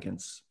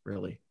extravagance,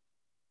 really.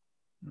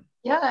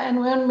 Yeah, and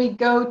when we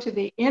go to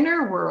the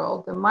inner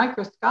world, the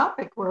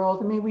microscopic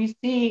world, we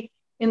see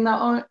in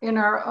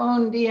our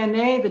own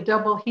DNA the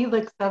double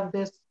helix of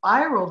this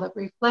spiral that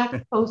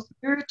reflects both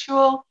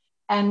spiritual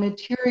and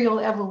material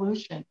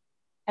evolution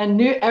and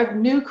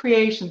new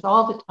creations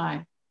all the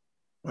time.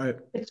 Right.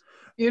 It's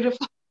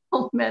beautiful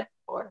metaphor.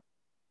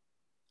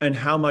 And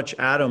how much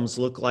atoms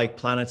look like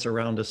planets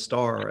around a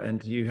star.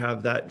 And you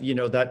have that,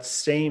 that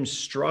same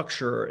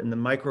structure in the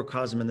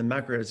microcosm and the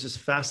macro. It's just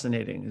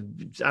fascinating.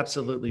 It's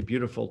absolutely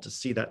beautiful to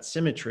see that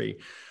symmetry.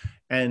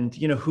 And,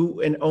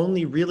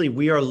 only really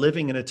we are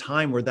living in a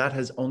time where that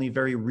has only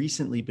very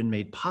recently been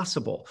made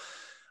possible.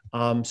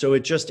 So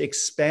it just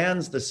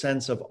expands the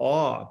sense of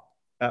awe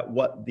at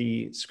what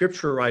the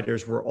scripture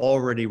writers were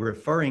already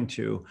referring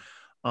to,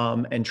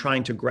 and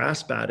trying to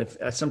grasp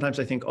at. Sometimes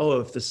I think,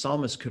 if the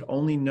psalmist could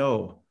only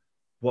know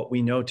what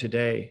we know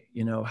today,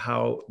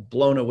 how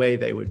blown away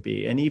they would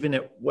be. And even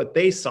at what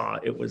they saw,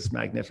 it was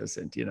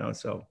magnificent,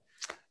 so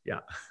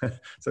yeah.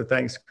 So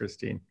thanks,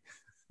 Christine.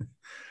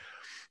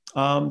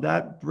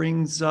 That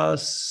brings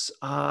us,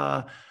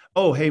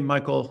 hey,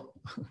 Michael,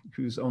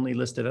 who's only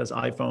listed as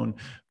iPhone,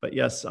 but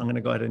yes, I'm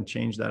gonna go ahead and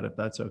change that if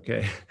that's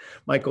okay.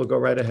 Michael, go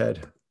right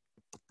ahead.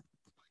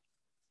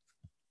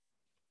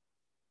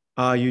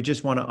 You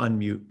just want to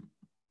unmute.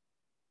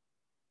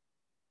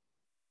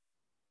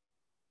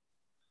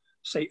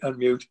 Say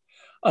unmute.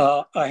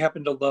 I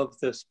happen to love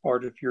this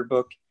part of your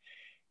book.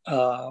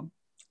 And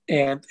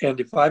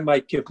if I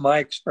might give my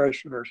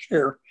expression or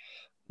share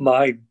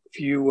my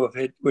view of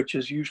it, which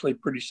is usually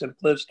pretty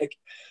simplistic.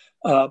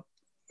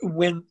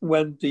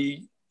 When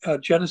the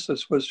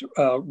Genesis was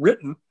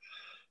written,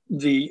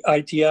 the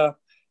idea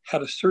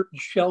had a certain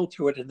shell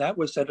to it, and that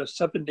was that a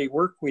 7-day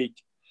work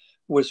week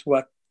was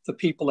what the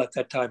people at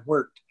that time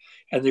worked.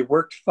 And they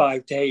worked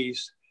 5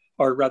 days,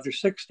 or rather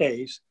 6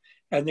 days,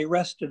 and they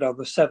rested on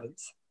the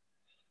 7th,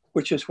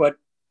 which is what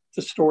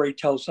the story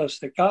tells us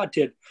that God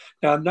did.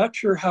 Now, I'm not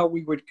sure how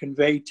we would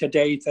convey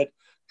today that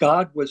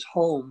God was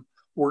home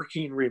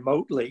working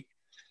remotely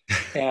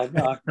and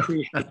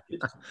created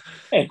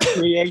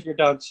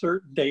on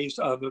certain days.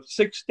 On the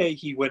 6th day,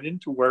 he went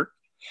into work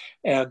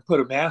and put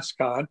a mask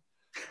on.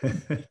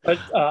 But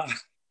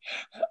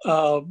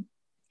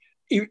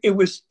it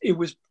was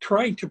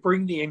trying to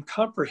bring the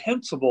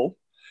incomprehensible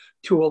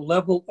to a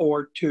level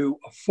or to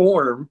a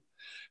form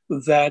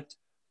that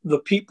the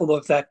people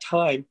of that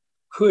time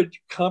could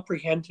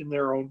comprehend in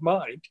their own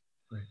mind.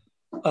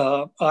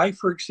 Right. I,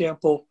 for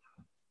example,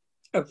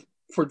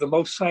 for the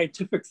most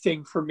scientific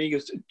thing for me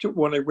is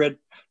when I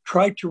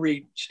tried to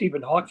read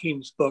Stephen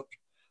Hawking's book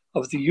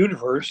of the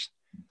universe.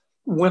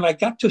 When I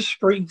got to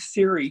string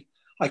theory,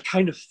 I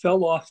kind of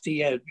fell off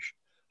the edge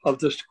of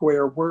the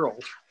square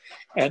world.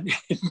 and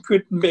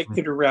couldn't make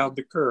it around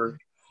the curve.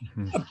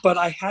 But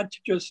I had to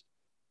just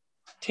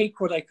take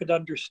what I could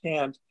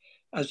understand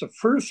as a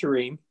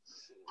furthering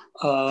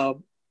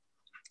of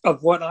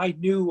what I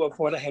knew, of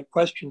what I had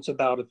questions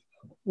about. Of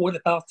what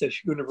about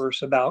this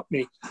universe about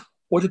me?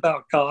 What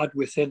about God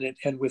within it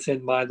and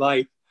within my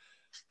life?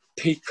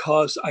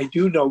 Because I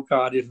do know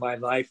God in my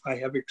life. I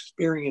have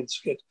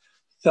experienced it,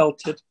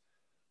 felt it.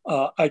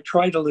 I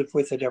try to live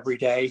with it every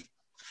day.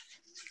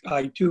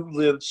 I do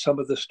live some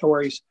of the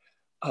stories.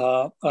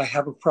 I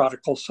have a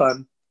prodigal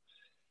son,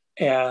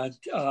 and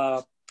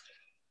I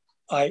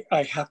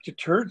have to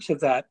turn to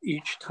that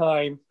each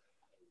time.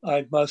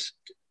 I must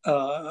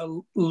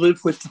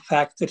live with the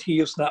fact that he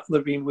is not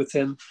living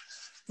within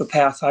the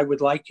path I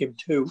would like him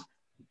to.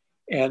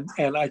 And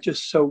I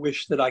just so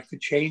wish that I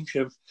could change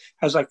him,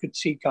 as I could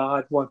see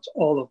God wants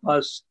all of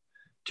us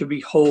to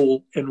be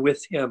whole and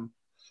with him.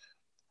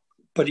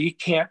 But he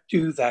can't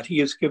do that. He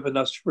has given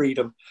us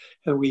freedom,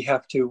 and we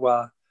have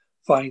to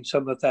find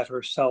some of that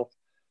ourselves.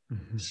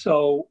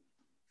 So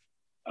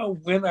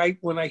when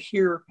I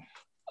hear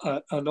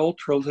an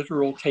ultra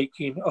literal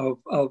taking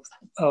of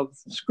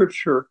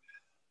scripture,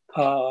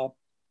 I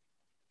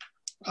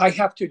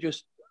have to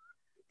just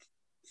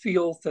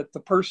feel that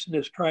the person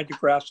is trying to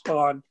grasp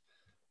on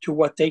to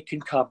what they can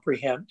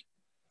comprehend.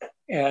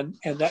 And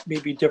that may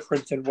be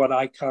different than what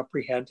I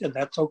comprehend, and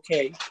that's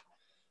okay,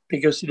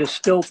 because it is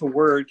still the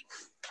word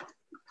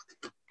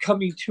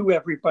coming to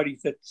everybody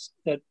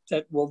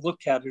that will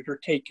look at it or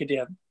take it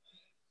in.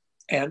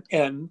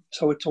 And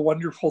so it's a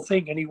wonderful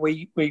thing any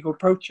way you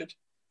approach it.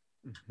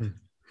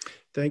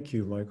 Thank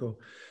you, Michael.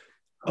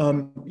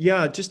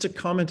 Yeah, just to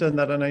comment on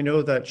that, and I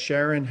know that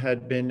Sharon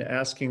had been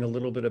asking a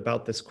little bit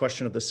about this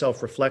question of the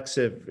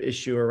self-reflexive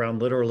issue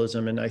around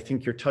literalism, and I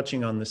think you're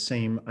touching on the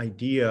same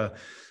idea.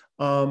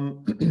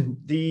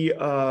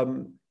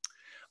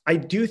 I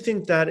do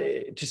think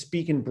that, to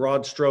speak in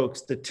broad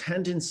strokes, the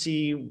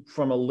tendency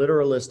from a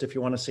literalist, if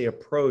you want to say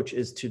approach,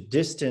 is to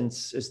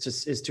distance,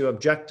 is to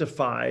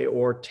objectify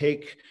or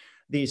take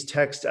these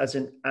texts as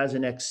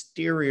an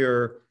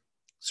exterior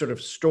sort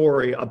of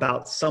story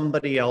about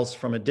somebody else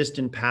from a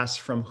distant past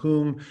from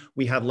whom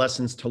we have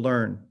lessons to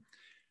learn.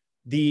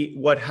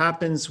 What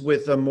happens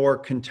with a more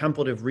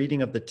contemplative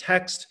reading of the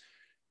text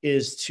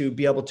is to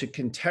be able to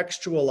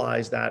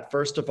contextualize that,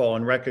 first of all,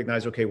 and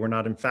recognize, okay, we're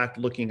not in fact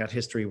looking at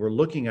history, we're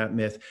looking at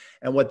myth.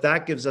 And what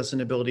that gives us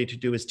an ability to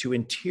do is to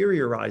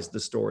interiorize the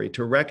story,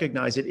 to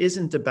recognize it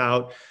isn't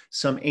about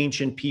some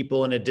ancient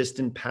people in a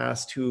distant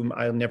past whom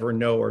I'll never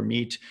know or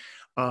meet,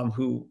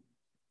 who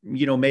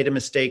made a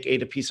mistake,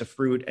 ate a piece of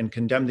fruit, and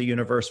condemned the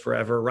universe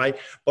forever, right?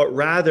 But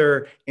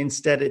rather,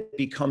 instead, it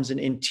becomes an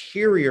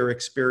interior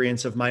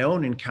experience of my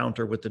own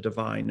encounter with the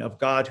divine, of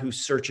God who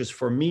searches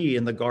for me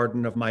in the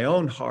garden of my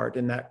own heart,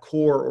 in that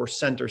core or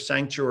center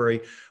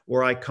sanctuary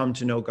where I come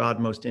to know God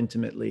most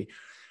intimately.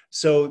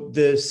 So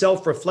the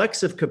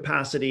self-reflexive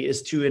capacity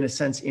is to, in a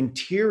sense,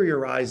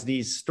 interiorize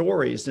these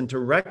stories and to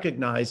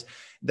recognize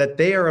that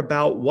they are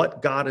about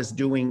what God is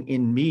doing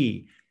in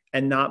me,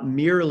 and not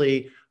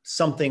merely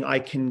something I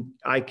can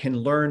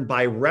learn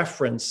by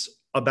reference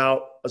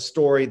about a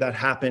story that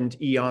happened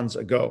eons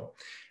ago.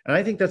 And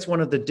I think that's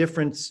one of the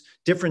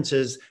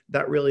differences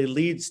that really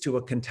leads to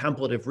a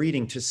contemplative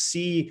reading, to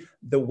see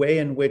the way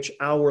in which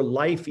our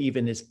life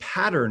even is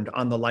patterned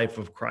on the life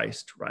of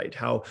Christ, right?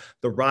 How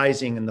the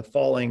rising and the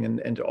falling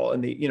and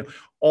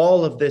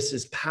all of this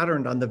is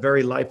patterned on the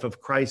very life of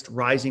Christ,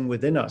 rising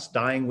within us,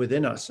 dying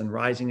within us, and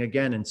rising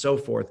again, and so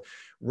forth,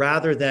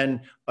 rather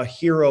than a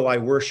hero I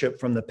worship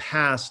from the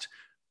past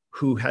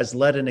who has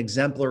led an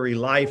exemplary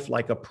life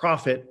like a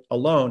prophet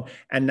alone,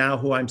 and now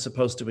who I'm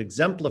supposed to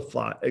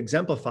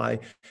exemplify.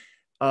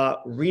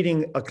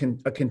 Reading a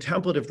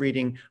contemplative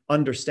reading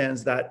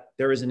understands that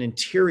there is an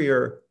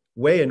interior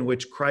way in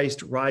which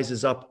Christ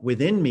rises up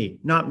within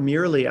me, not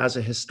merely as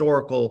a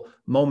historical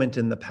moment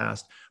in the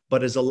past,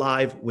 but as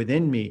alive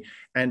within me,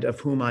 and of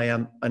whom I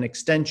am an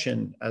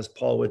extension, as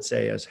Paul would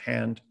say, as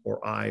hand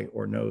or eye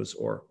or nose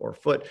or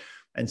foot,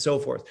 and so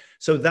forth.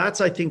 So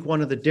that's, I think,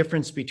 one of the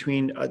difference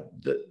between,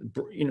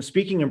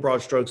 speaking in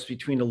broad strokes,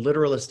 between a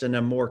literalist and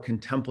a more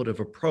contemplative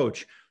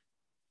approach,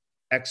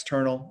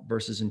 external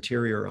versus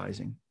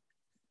interiorizing.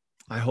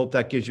 I hope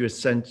that gives you a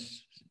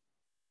sense,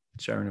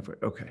 Sharon.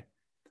 Okay.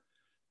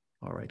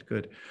 All right,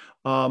 good.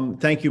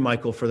 Thank you,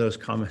 Michael, for those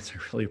comments. I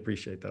really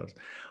appreciate those.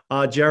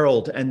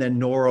 Gerald, and then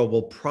Nora.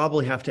 Will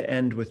probably have to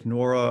end with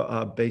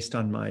Nora based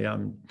on my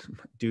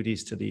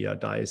duties to the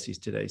diocese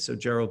today. So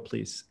Gerald,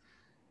 please.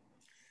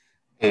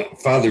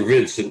 Father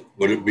Vincent,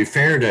 would it be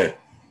fair to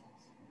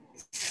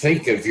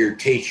think of your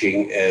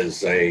teaching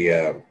as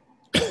an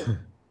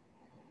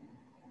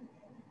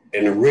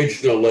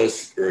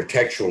originalist or a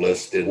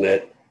textualist, in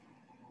that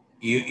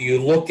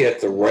you look at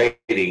the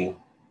writing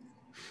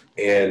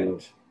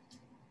and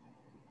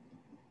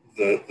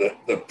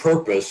the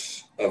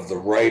purpose of the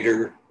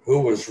writer,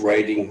 who was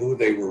writing, who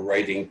they were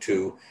writing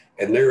to,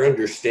 and their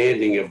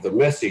understanding of the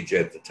message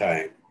at the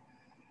time?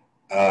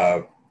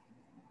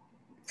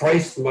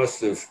 Christ must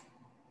have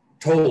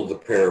told the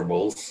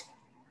parables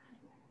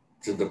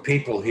to the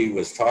people he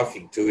was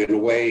talking to in a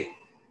way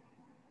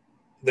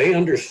they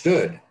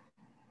understood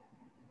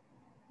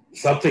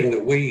something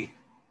that we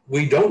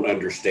don't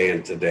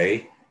understand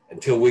today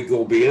until we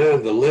go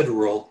beyond the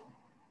literal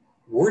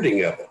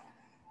wording of it.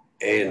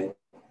 And,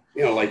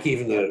 you know, like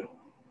even the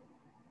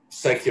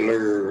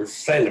secular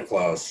Santa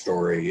Claus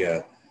story,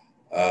 and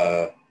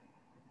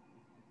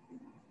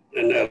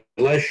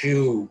unless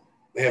you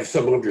have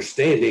some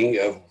understanding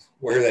of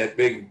where that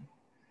big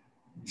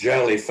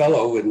jolly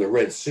fellow in the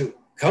red suit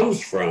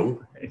comes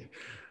from,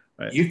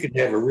 right. You could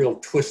have a real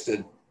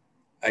twisted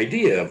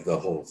idea of the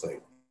whole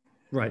thing.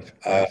 Right.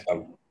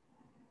 And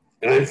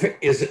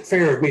is it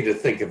fair of me to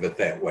think of it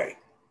that way?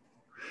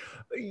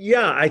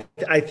 Yeah,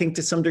 I think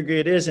to some degree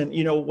it is. And,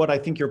 you know, what I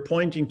think you're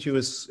pointing to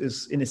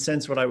is in a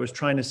sense what I was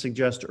trying to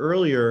suggest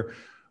earlier,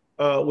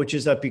 which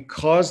is that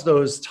because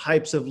those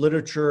types of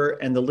literature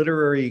and the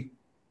literary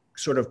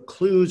sort of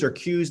clues or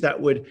cues that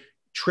would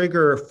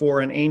trigger for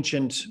an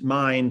ancient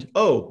mind,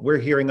 oh, we're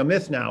hearing a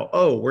myth now.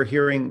 Oh, we're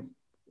hearing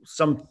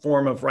some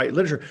form of right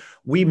literature.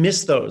 We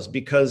miss those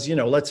because, you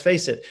know, let's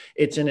face it,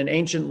 it's in an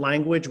ancient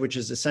language, which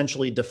is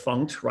essentially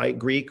defunct, right?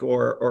 Greek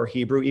or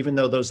Hebrew, even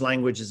though those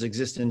languages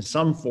exist in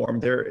some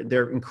form,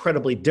 they're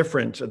incredibly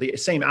different, the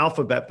same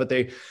alphabet, but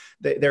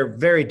they're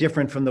very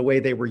different from the way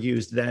they were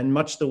used then,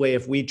 much the way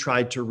if we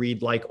tried to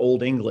read like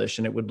Old English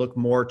and it would look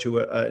more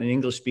to an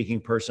English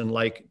speaking person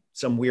like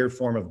some weird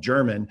form of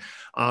German,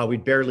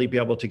 we'd barely be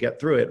able to get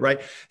through it,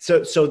 right?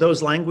 So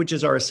those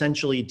languages are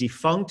essentially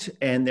defunct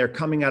and they're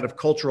coming out of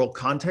cultural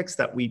contexts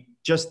that we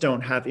just don't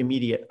have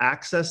immediate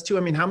access to.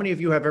 I mean, how many of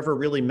you have ever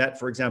really met,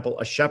 for example,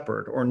 a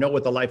shepherd or know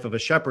what the life of a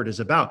shepherd is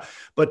about?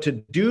 But to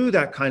do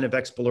that kind of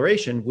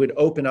exploration would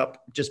open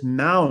up just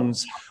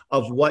mounds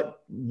of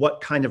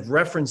what kind of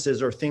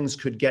references or things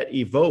could get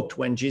evoked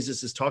when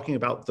Jesus is talking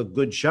about the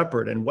good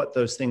shepherd and what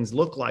those things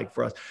look like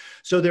for us.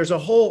 So there's a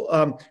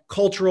whole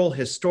cultural,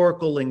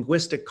 historical,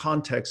 linguistic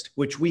context,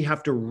 which we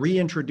have to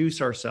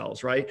reintroduce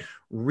ourselves, right?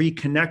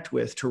 Reconnect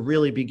with to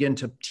really begin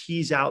to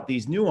tease out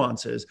these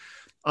nuances.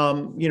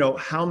 You know,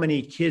 how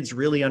many kids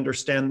really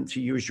understand,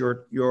 to use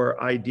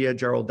your idea,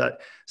 Gerald,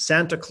 that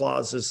Santa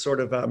Claus is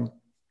sort of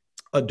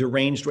a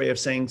deranged way of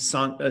saying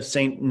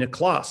Saint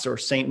Nicholas or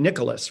Saint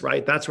Nicholas,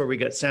 right? That's where we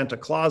get Santa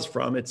Claus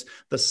from. It's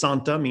the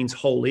Santa means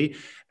holy.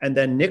 And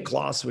then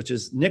Niklas, which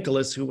is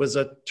Nicholas, who was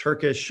a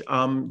Turkish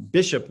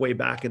bishop way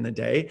back in the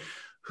day,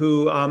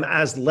 who,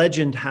 as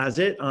legend has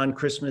it, on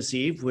Christmas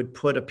Eve would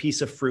put a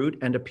piece of fruit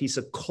and a piece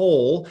of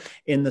coal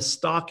in the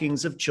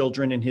stockings of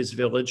children in his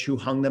village who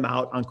hung them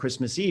out on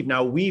Christmas Eve.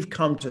 Now, we've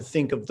come to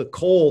think of the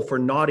coal for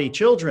naughty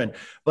children,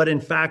 but in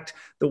fact,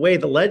 the way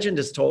the legend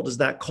is told is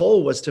that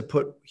coal was to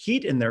put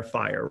heat in their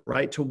fire,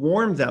 right? To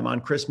warm them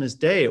on Christmas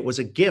Day. It was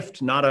a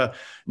gift, not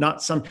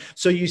some.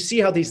 So you see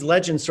how these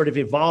legends sort of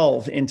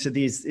evolve into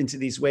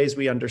these ways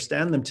we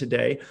understand them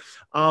today.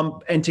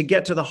 And to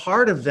get to the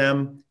heart of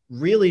them,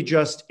 really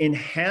just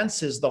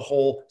enhances the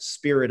whole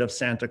spirit of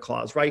Santa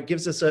Claus, right?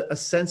 Gives us a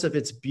sense of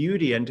its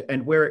beauty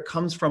and where it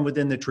comes from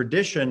within the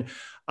tradition,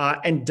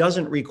 and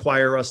doesn't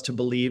require us to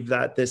believe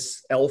that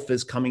this elf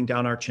is coming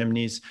down our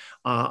chimneys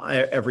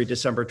every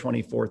December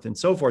 24th and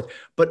so forth,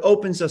 but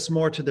opens us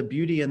more to the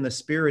beauty and the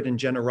spirit and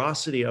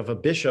generosity of a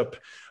bishop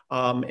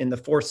in the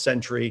 4th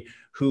century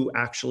who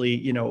actually,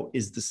 you know,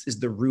 is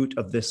the root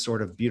of this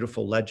sort of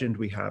beautiful legend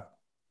we have.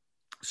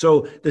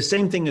 So the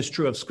same thing is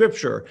true of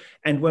scripture.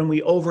 And when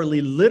we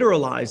overly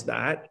literalize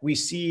that, we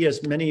see,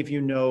 as many of you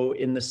know,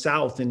 in the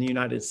South, in the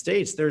United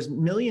States, there's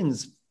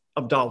millions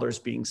of dollars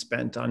being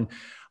spent on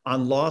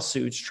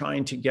lawsuits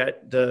trying to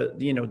get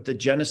the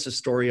Genesis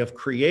story of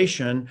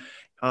creation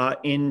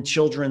in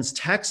children's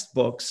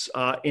textbooks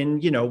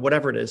in,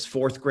 whatever it is,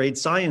 4th grade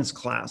science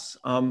class.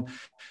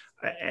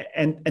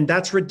 And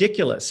that's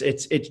ridiculous.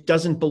 It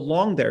doesn't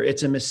belong there.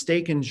 It's a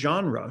mistaken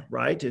genre,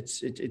 right?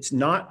 It's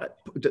not.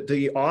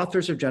 The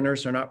authors of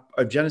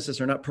Genesis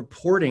are not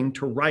purporting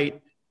to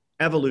write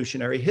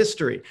evolutionary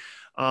history.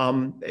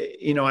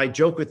 I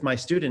joke with my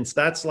students.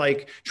 That's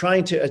like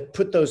trying to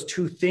put those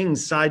two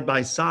things side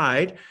by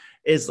side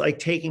is like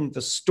taking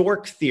the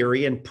stork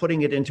theory and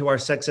putting it into our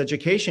sex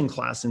education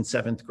class in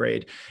 7th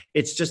grade.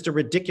 It's just a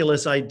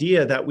ridiculous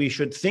idea that we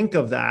should think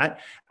of that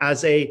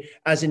as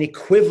an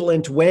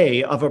equivalent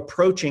way of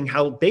approaching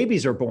how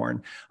babies are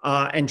born,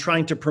 and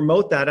trying to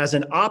promote that as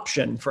an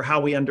option for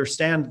how we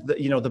understand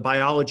the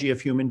biology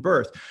of human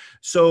birth.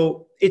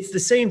 So it's the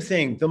same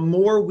thing. The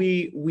more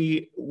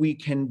we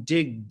can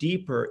dig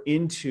deeper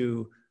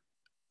into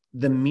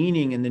the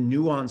meaning and the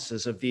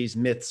nuances of these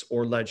myths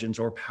or legends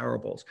or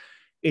parables,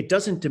 it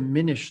doesn't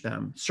diminish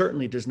them,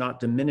 certainly does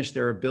not diminish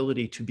their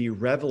ability to be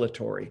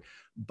revelatory,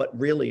 but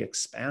really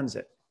expands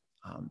it.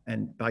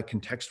 And by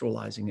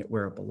contextualizing it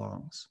where it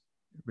belongs,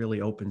 it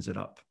really opens it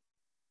up.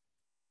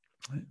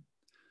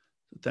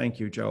 Thank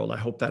you, Joel. I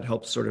hope that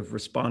helps sort of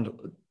respond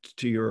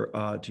to your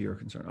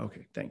concern.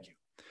 Okay, thank you.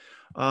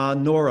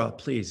 Nora,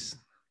 please.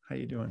 How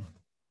you doing?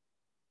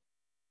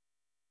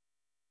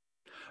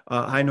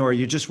 Hi, Nora.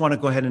 You just want to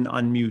go ahead and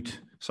unmute.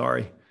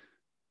 Sorry.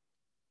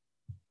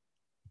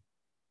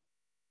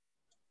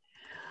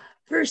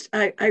 First,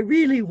 I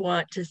really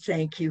want to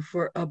thank you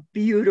for a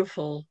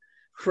beautiful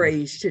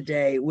phrase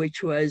today,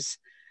 which was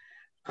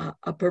in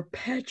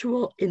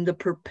the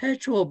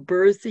perpetual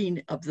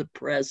birthing of the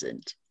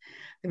present.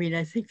 I mean,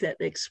 I think that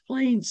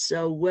explains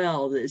so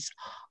well this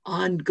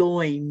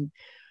ongoing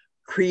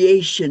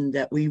creation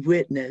that we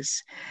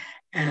witness.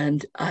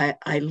 And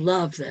I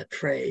love that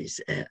phrase.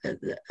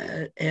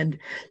 And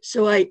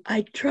so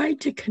I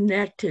tried to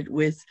connect it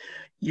with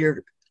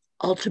your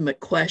ultimate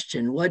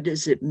question: what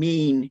does it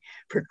mean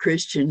for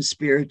Christian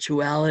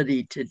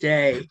spirituality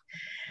today?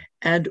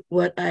 And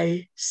what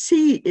I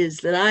see is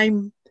that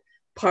I'm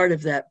part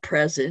of that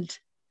present.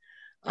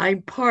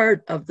 I'm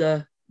part of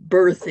the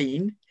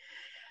birthing,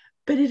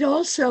 but it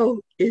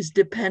also is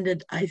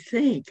dependent, I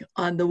think,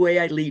 on the way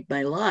I lead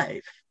my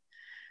life,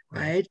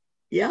 right?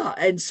 Yeah.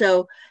 And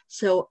so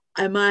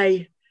am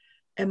I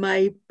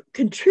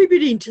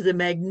contributing to the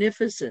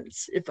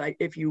magnificence,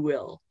 if you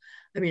will?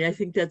 I mean, I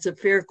think that's a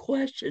fair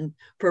question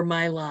for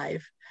my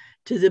life,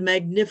 to the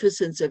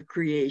magnificence of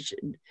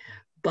creation,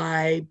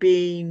 by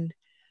being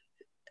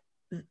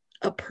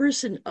a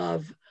person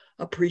of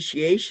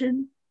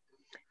appreciation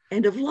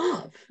and of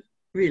love,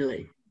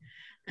 really.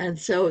 And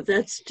so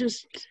that's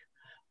just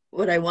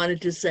what I wanted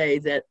to say,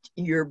 that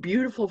your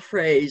beautiful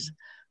phrase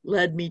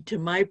led me to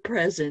my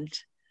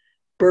present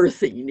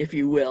birthing, if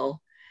you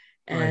will.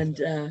 And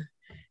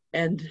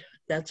and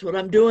that's what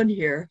I'm doing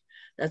here.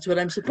 That's what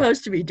I'm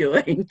supposed to be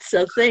doing.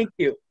 So thank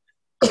you.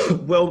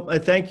 Well,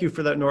 thank you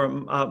for that,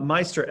 Nora.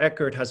 Meister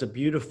Eckhart has a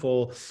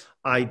beautiful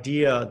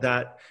idea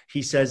that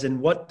he says, and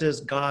what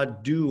does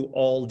God do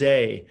all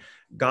day?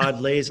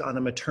 God lays on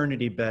a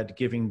maternity bed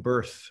giving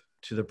birth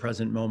to the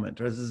present moment.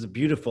 This is a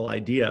beautiful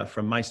idea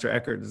from Meister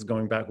Eckhart. This is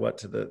going back,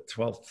 to the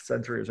 12th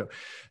century or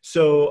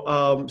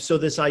so. So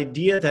this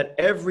idea that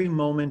every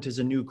moment is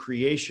a new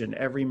creation,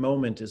 every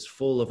moment is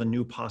full of a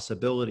new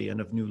possibility and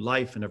of new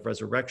life and of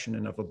resurrection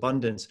and of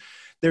abundance.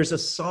 There's a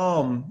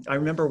psalm. I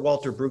remember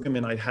Walter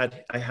Brueggemann.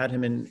 I had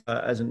him in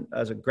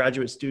as a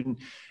graduate student,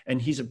 and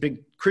he's a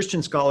big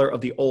Christian scholar of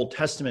the Old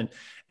Testament.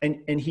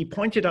 And he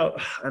pointed out,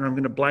 and I'm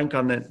going to blank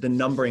on the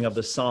numbering of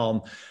the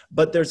psalm,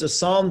 but there's a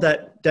psalm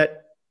that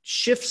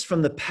shifts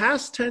from the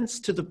past tense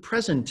to the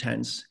present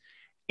tense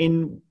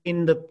in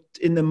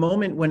the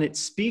moment when it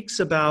speaks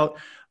about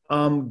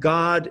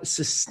God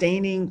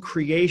sustaining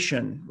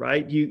creation,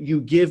 right? You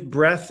give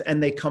breath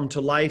and they come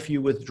to life.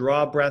 You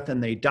withdraw breath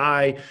and they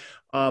die.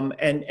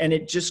 And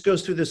it just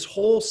goes through this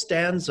whole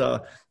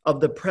stanza of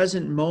the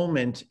present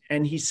moment.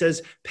 And he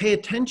says, pay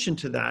attention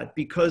to that,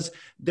 because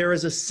there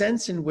is a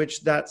sense in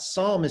which that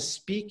psalm is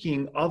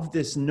speaking of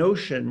this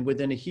notion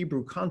within a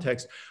Hebrew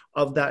context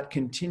of that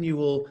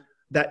continual,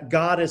 that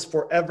God is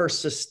forever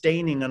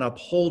sustaining and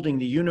upholding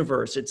the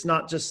universe. It's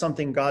not just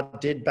something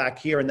God did back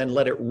here and then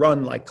let it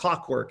run like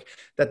clockwork,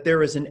 that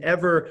there is an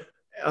ever,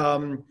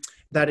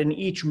 that in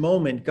each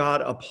moment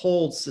God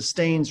upholds,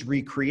 sustains,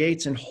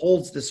 recreates, and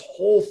holds this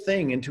whole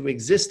thing into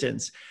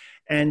existence.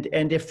 And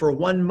if for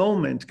one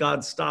moment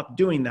God stopped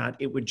doing that,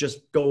 it would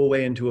just go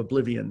away into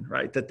oblivion,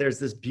 right? That there's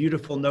this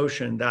beautiful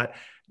notion that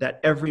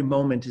every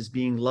moment is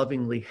being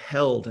lovingly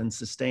held and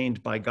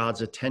sustained by God's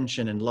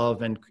attention and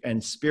love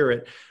and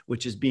spirit,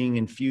 which is being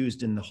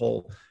infused in the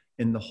whole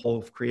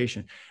of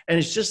creation. And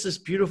it's just this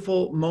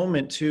beautiful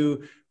moment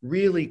to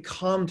really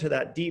come to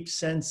that deep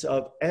sense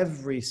of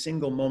every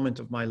single moment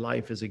of my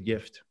life is a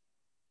gift.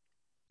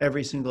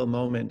 Every single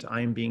moment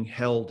I am being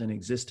held in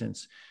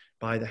existence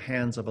by the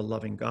hands of a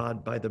loving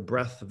God, by the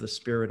breath of the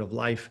spirit of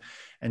life,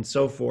 and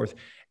so forth.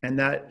 And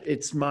that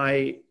it's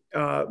my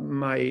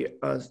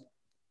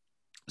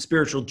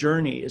spiritual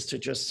journey is to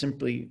just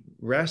simply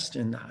rest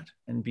in that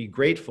and be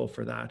grateful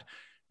for that,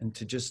 and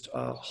to just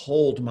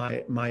hold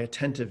my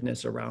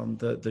attentiveness around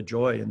the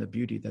joy and the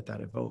beauty that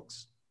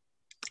evokes.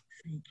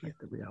 Thank you.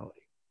 The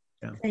reality.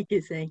 Yeah. Thank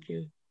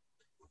you.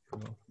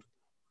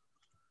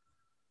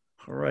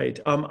 All right.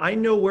 I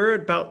know we're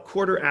about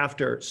quarter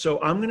after,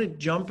 so I'm going to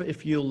jump,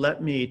 if you'll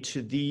let me,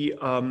 to the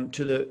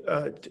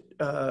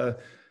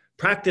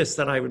practice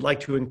that I would like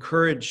to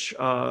encourage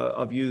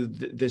of you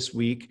this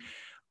week.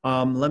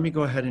 Let me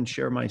go ahead and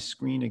share my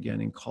screen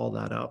again and call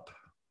that up.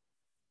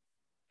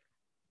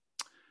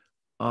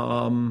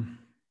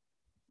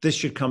 This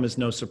should come as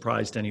no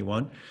surprise to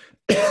anyone.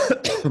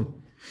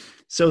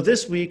 So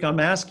this week, I'm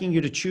asking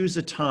you to choose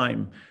a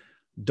time: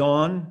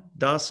 dawn,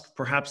 dusk,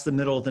 perhaps the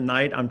middle of the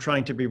night. I'm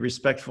trying to be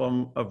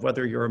respectful of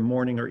whether you're a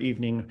morning or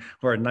evening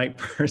or a night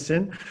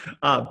person.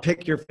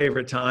 Pick your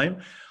favorite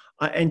time,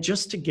 and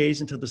just to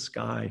gaze into the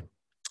sky.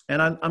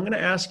 And I'm going to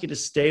ask you to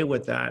stay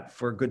with that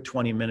for a good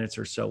 20 minutes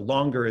or so,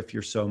 longer if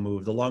you're so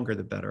moved. The longer,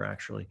 the better,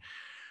 actually.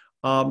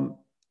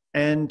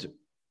 And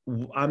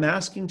I'm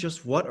asking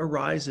just what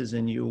arises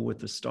in you with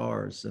the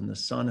stars and the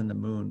sun and the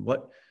moon.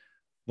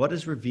 What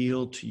is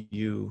revealed to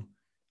you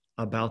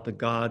about the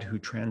God who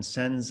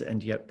transcends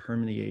and yet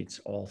permeates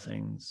all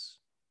things?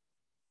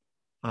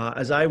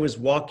 As I was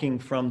walking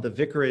from the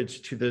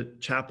vicarage to the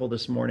chapel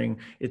this morning,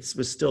 it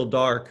was still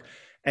dark,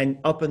 and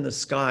up in the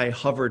sky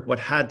hovered what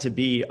had to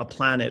be a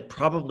planet,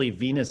 probably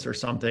Venus or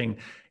something.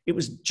 It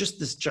was just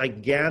this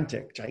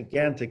gigantic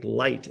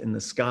light in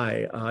the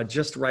sky,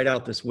 just right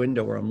out this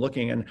window where I'm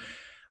looking. And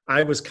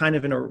I was kind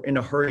of in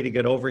a hurry to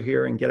get over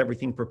here and get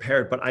everything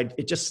prepared, but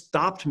it just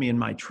stopped me in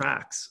my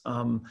tracks.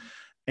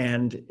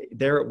 And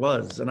there it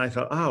was. And I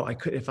thought, oh,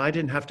 if I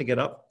didn't have to get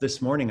up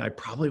this morning, I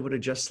probably would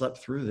have just slept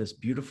through this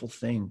beautiful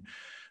thing.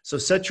 So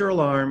set your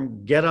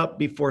alarm, get up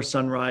before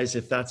sunrise,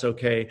 if that's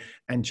okay,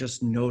 and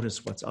just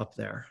notice what's up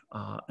there,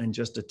 and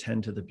just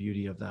attend to the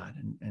beauty of that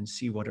and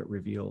see what it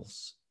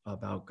reveals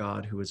about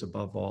God, who is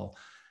above all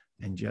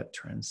and yet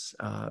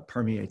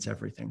permeates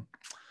everything.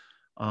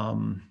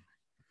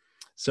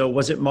 So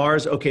was it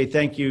Mars? Okay,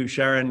 thank you,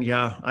 Sharon.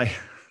 Yeah,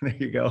 there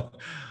you go.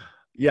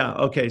 Yeah,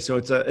 okay,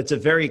 so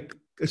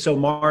so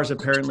Mars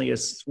apparently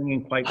is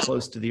swinging quite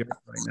close to the Earth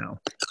right now.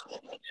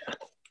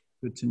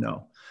 Good to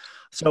know.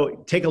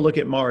 So take a look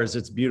at Mars.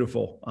 It's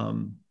beautiful,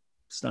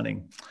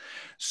 stunning.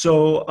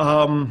 So,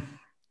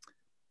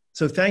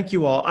 so thank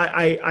you all.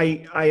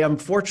 I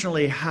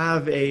unfortunately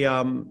have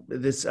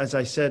this, as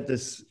I said,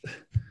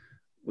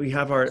 we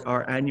have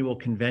our annual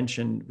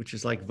convention, which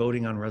is like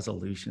voting on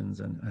resolutions,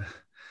 and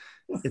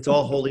it's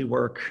all holy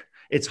work.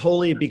 It's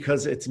holy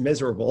because it's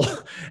miserable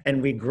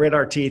and we grit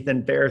our teeth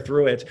and bear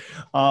through it.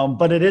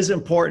 But it is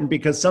important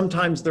because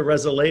sometimes the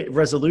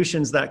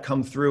resolutions that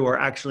come through are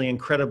actually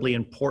incredibly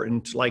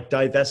important, like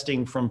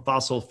divesting from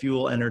fossil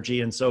fuel energy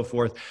and so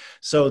forth.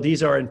 So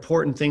these are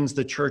important things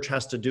the church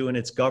has to do in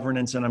its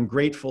governance. And I'm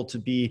grateful to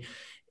be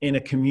in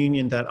a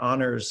communion that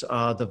honors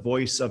the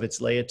voice of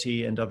its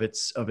laity and of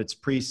its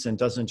priests, and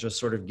doesn't just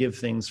sort of give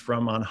things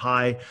from on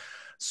high.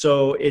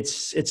 So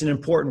it's an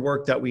important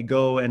work that we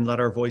go and let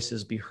our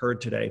voices be heard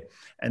today.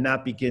 And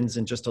that begins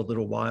in just a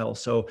little while.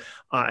 So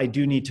I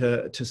do need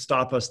to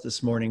stop us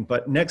this morning.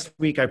 But next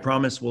week, I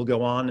promise we'll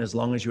go on as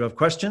long as you have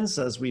questions,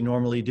 as we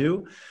normally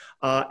do.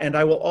 And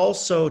I will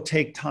also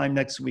take time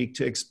next week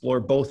to explore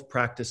both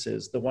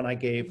practices, the one I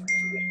gave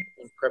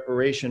in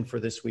preparation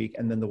for this week,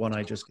 and then the one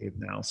I just gave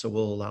now. So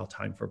we'll allow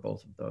time for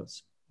both of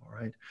those. All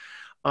right.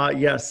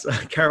 Yes,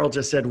 Carol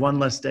just said one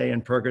less day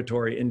in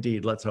purgatory.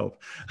 Indeed, let's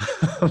hope.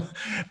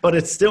 But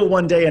it's still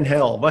one day in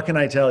hell. What can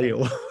I tell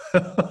you?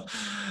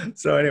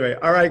 So anyway,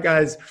 all right,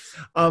 guys.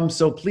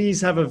 So please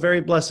have a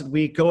very blessed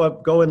week.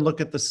 Go and look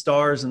at the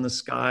stars in the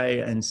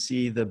sky and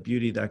see the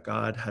beauty that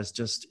God has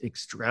just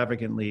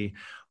extravagantly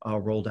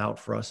rolled out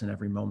for us in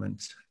every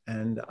moment.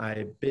 And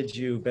I bid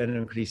you,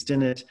 Benedum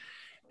Christinit,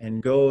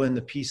 and go in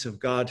the peace of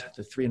God,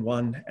 the 3 in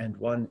 1 and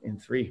 1 in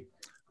 3.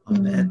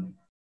 Amen.